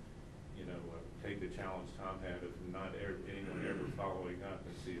can, take the challenge Tom had of not anyone ever following up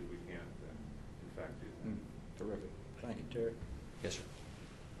and see if we can't, in fact, do that. Terrific. Thank you, Terry. Yes, sir.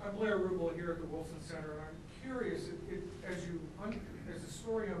 I'm Blair Rubel here at the Wilson Center, and I'm curious, as the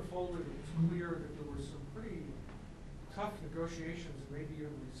story unfolded, it was clear that there were some pretty tough negotiations and maybe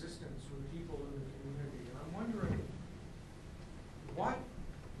even resistance with people in the community. And I'm wondering, what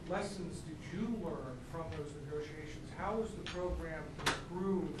lessons did you learn from those negotiations? How was the program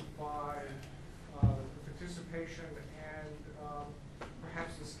improved by the participation and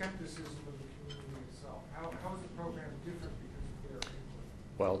perhaps the skepticism of the community itself? How is the program different because of their input?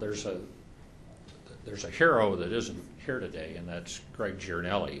 Well, there's a hero that isn't here today, and that's Greg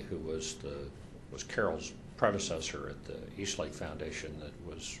Giornelli, who was Carol's predecessor at the Eastlake Foundation, that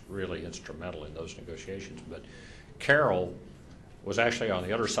was really instrumental in those negotiations. But Carol was actually on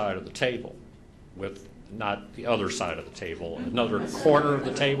the other side of the table, with not the other side of the table, another corner of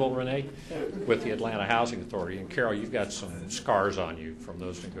the table, Renee, with the Atlanta Housing Authority. And Carol, you've got some scars on you from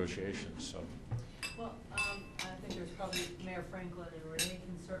those negotiations. So. Well, I think there's probably Mayor Franklin and Renee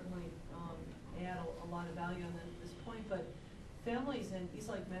can certainly add a lot of value on this point, but families in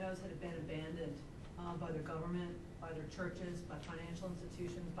Eastlake Meadows had been abandoned by their government, by their churches, by financial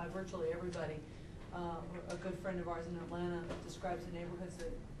institutions, by virtually everybody. A good friend of ours in Atlanta describes the neighborhoods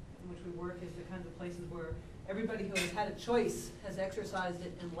in which we work as the kinds of places where everybody who has had a choice has exercised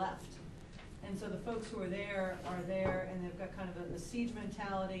it and left. And so the folks who are there, and they've got kind of a siege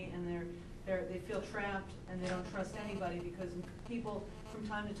mentality, and they feel trapped, and they don't trust anybody because people from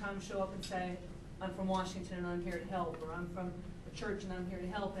time to time show up and say, I'm from Washington and I'm here to help, or I'm from a church and I'm here to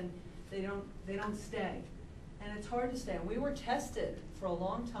help, and they don't stay. And it's hard to stay. And we were tested for a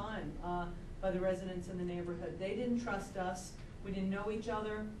long time by the residents in the neighborhood. They didn't trust us. We didn't know each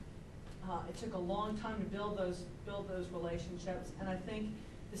other. It took a long time to build those relationships. And I think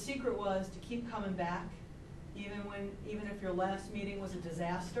the secret was to keep coming back, even if your last meeting was a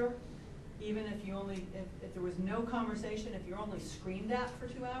disaster, even if there was no conversation, if you're only screamed at for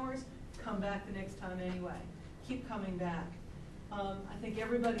 2 hours, come back the next time anyway. Keep coming back. I think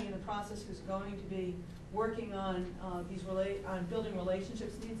everybody in the process who's going to be working on building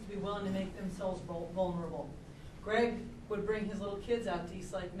relationships needs to be willing to make themselves vulnerable. Greg would bring his little kids out to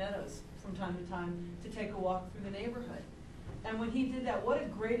Eastlake Meadows from time to time to take a walk through the neighborhood. And when he did that, what a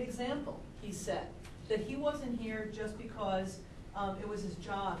great example he set. That he wasn't here just because it was his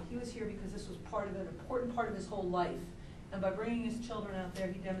job. He was here because this was an important part of his whole life. And by bringing his children out there,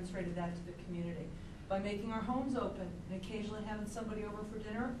 he demonstrated that to the community. By making our homes open and occasionally having somebody over for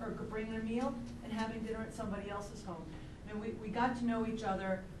dinner or bringing a meal and having dinner at somebody else's home. And we got to know each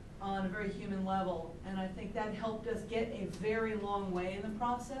other on a very human level, and I think that helped us get a very long way in the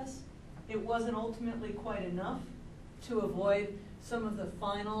process. It wasn't ultimately quite enough to avoid some of the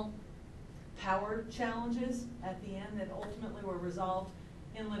final power challenges at the end that ultimately were resolved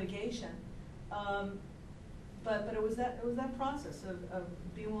in litigation. But it was that process of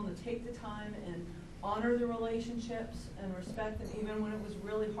being willing to take the time and honor the relationships and respect them, even when it was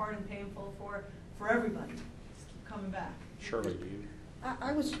really hard and painful for everybody. Just keep coming back. Shirley, do you?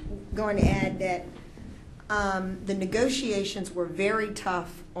 I was going to add that the negotiations were very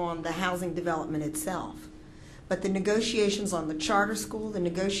tough on the housing development itself. But the negotiations on the charter school, the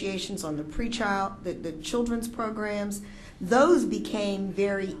negotiations on the the children's programs, those became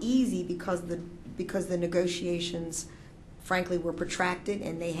very easy because the negotiations, frankly, were protracted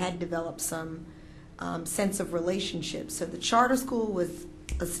and they had developed some sense of relationship. So the charter school was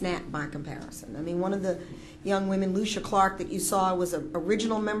a snap by comparison. I mean, one of the young women, Lucia Clark, that you saw was an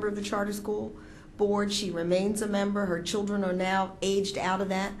original member of the charter school board. She remains a member. Her children are now aged out of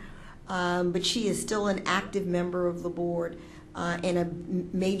that. But she is still an active member of the board and a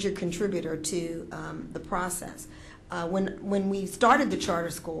major contributor to the process. When we started the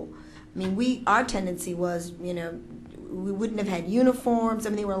charter school, I mean, our tendency was, you know, we wouldn't have had uniforms. I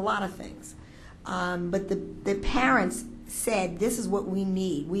mean, there were a lot of things. But the parents said, this is what we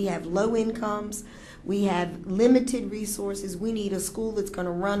need. We have low incomes. We have limited resources. We need a school that's going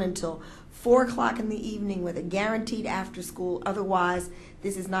to run until 4 o'clock in the evening with a guaranteed after school. Otherwise,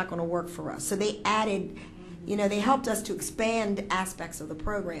 this is not going to work for us. So they added, you know, they helped us to expand aspects of the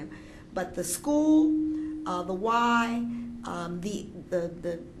program. But the school, the Y,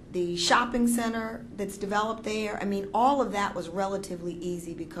 the shopping center that's developed there, I mean, all of that was relatively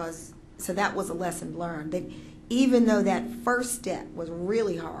easy because, so that was a lesson learned. That even though that first step was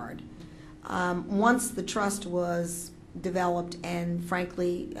really hard, once the trust was developed and,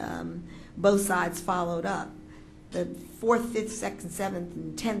 frankly, both sides followed up, the 4th, 5th, 2nd, 7th,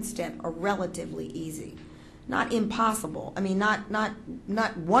 and 10th step are relatively easy. Not impossible. I mean,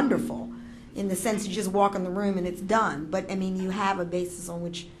 not wonderful in the sense you just walk in the room and it's done. But, I mean, you have a basis on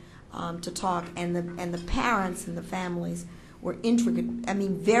which to talk. And the parents and the families were intricate, I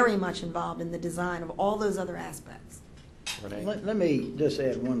mean, very much involved in the design of all those other aspects. Let me just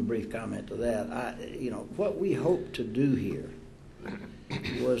add one brief comment to that. You know, what we hope to do here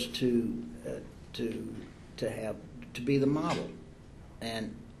was to be the model,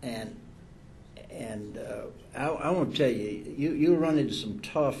 and I want to tell you, you'll run into some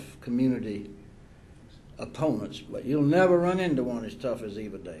tough community opponents, but you'll never run into one as tough as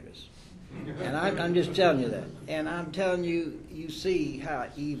Eva Davis. And I'm just telling you that. And I'm telling you, you see how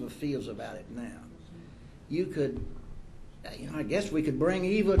Eva feels about it now. You could, you know, I guess we could bring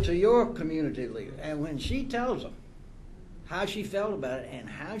Eva to your community leader, and when she tells them how she felt about it and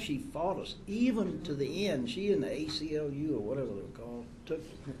how she fought us, even to the end, she and the ACLU or whatever they were called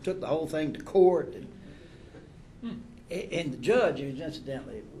took the whole thing to court, and the judge,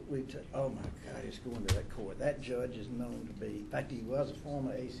 incidentally, we took, oh my God, he's going to that court. That judge is known to be, in fact, he was a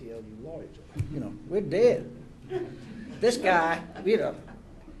former ACLU lawyer. You know, we're dead. This guy, you know,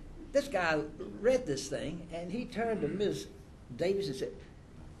 this guy read this thing, and he turned to Ms. Davis and said,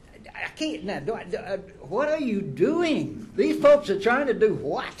 I can't now. What are you doing? These folks are trying to do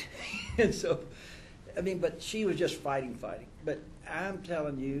what? And so, I mean, but she was just fighting. But I'm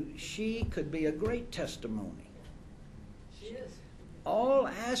telling you, she could be a great testimony. She is. All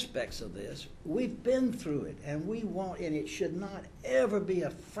aspects of this, we've been through it, and we want, and it should not ever be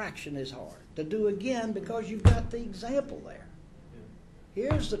a fraction as hard to do again because you've got the example there.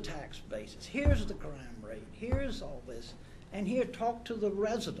 Here's the tax basis. Here's the crime rate. Here's all this. And here, talk to the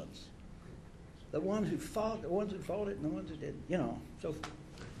residents, the ones who fought it, and the ones who didn't. You know. So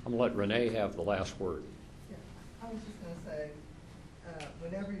I'm going to let Renee have the last word. Yeah, I was just going to say,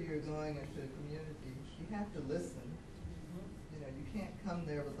 whenever you're going into a community, you have to listen. You know, you can't come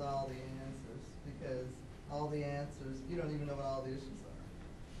there with all the answers because all the answers, you don't even know what all the issues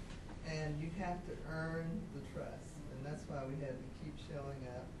are. And you have to earn the trust, and that's why we had to keep showing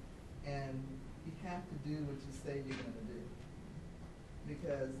up. And you have to do what you say you're going to do.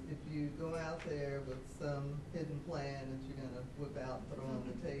 Because if you go out there with some hidden plan that you're going to whip out and throw on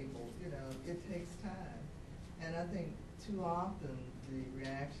the table, you know, it takes time. And I think too often the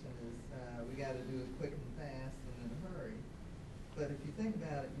reaction is we got to do it quick and fast and in a hurry. But if you think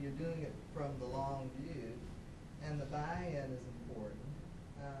about it, you're doing it from the long view, and the buy-in is important.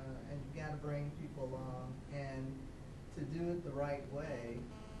 And you got to bring people along, and to do it the right way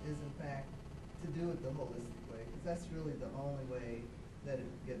is, in fact, to do it the holistic way, because that's really the only way that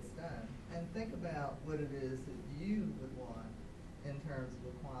it gets done. And think about what it is that you would want in terms of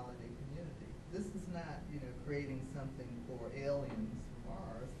a quality community. This is not, you know, creating something for aliens from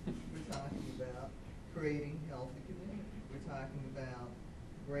Mars. We're talking about creating healthy community. We're talking about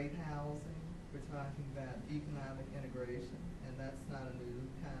great housing. We're talking about economic integration, and that's not a new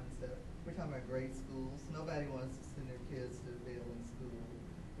concept. We're talking about great schools. Nobody wants to send their kids to a failing school.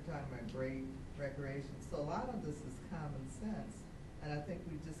 We're talking about great recreation. So a lot of this is common sense, and I think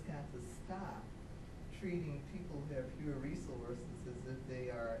we just got to stop treating people who have fewer resources as if they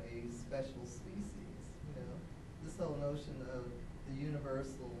are a special species. You know, this whole notion of the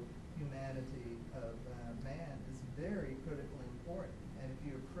universal humanity of man is very critically important. And if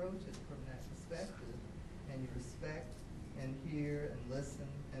you approach it from that perspective, and you respect and hear and listen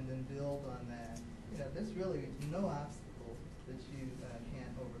and then build on that, you know, there's really no obstacle that you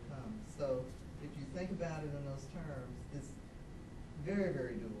can't overcome. So if you think about it in those terms, it's very,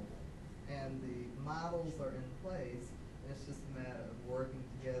 very doable. And the models are in place. It's just a matter of working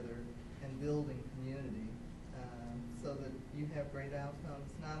together and building community so that you have great outcomes,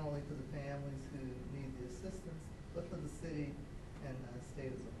 not only for the families who need the assistance, but for the city and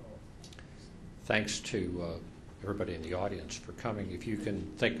state as a whole. Thanks to everybody in the audience for coming. If you can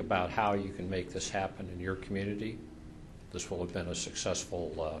think about how you can make this happen in your community, this will have been a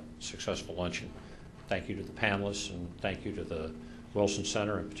successful luncheon. Thank you to the panelists, and thank you to the Wilson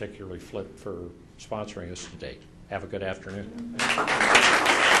Center, and particularly Flip for sponsoring us today. Have a good afternoon.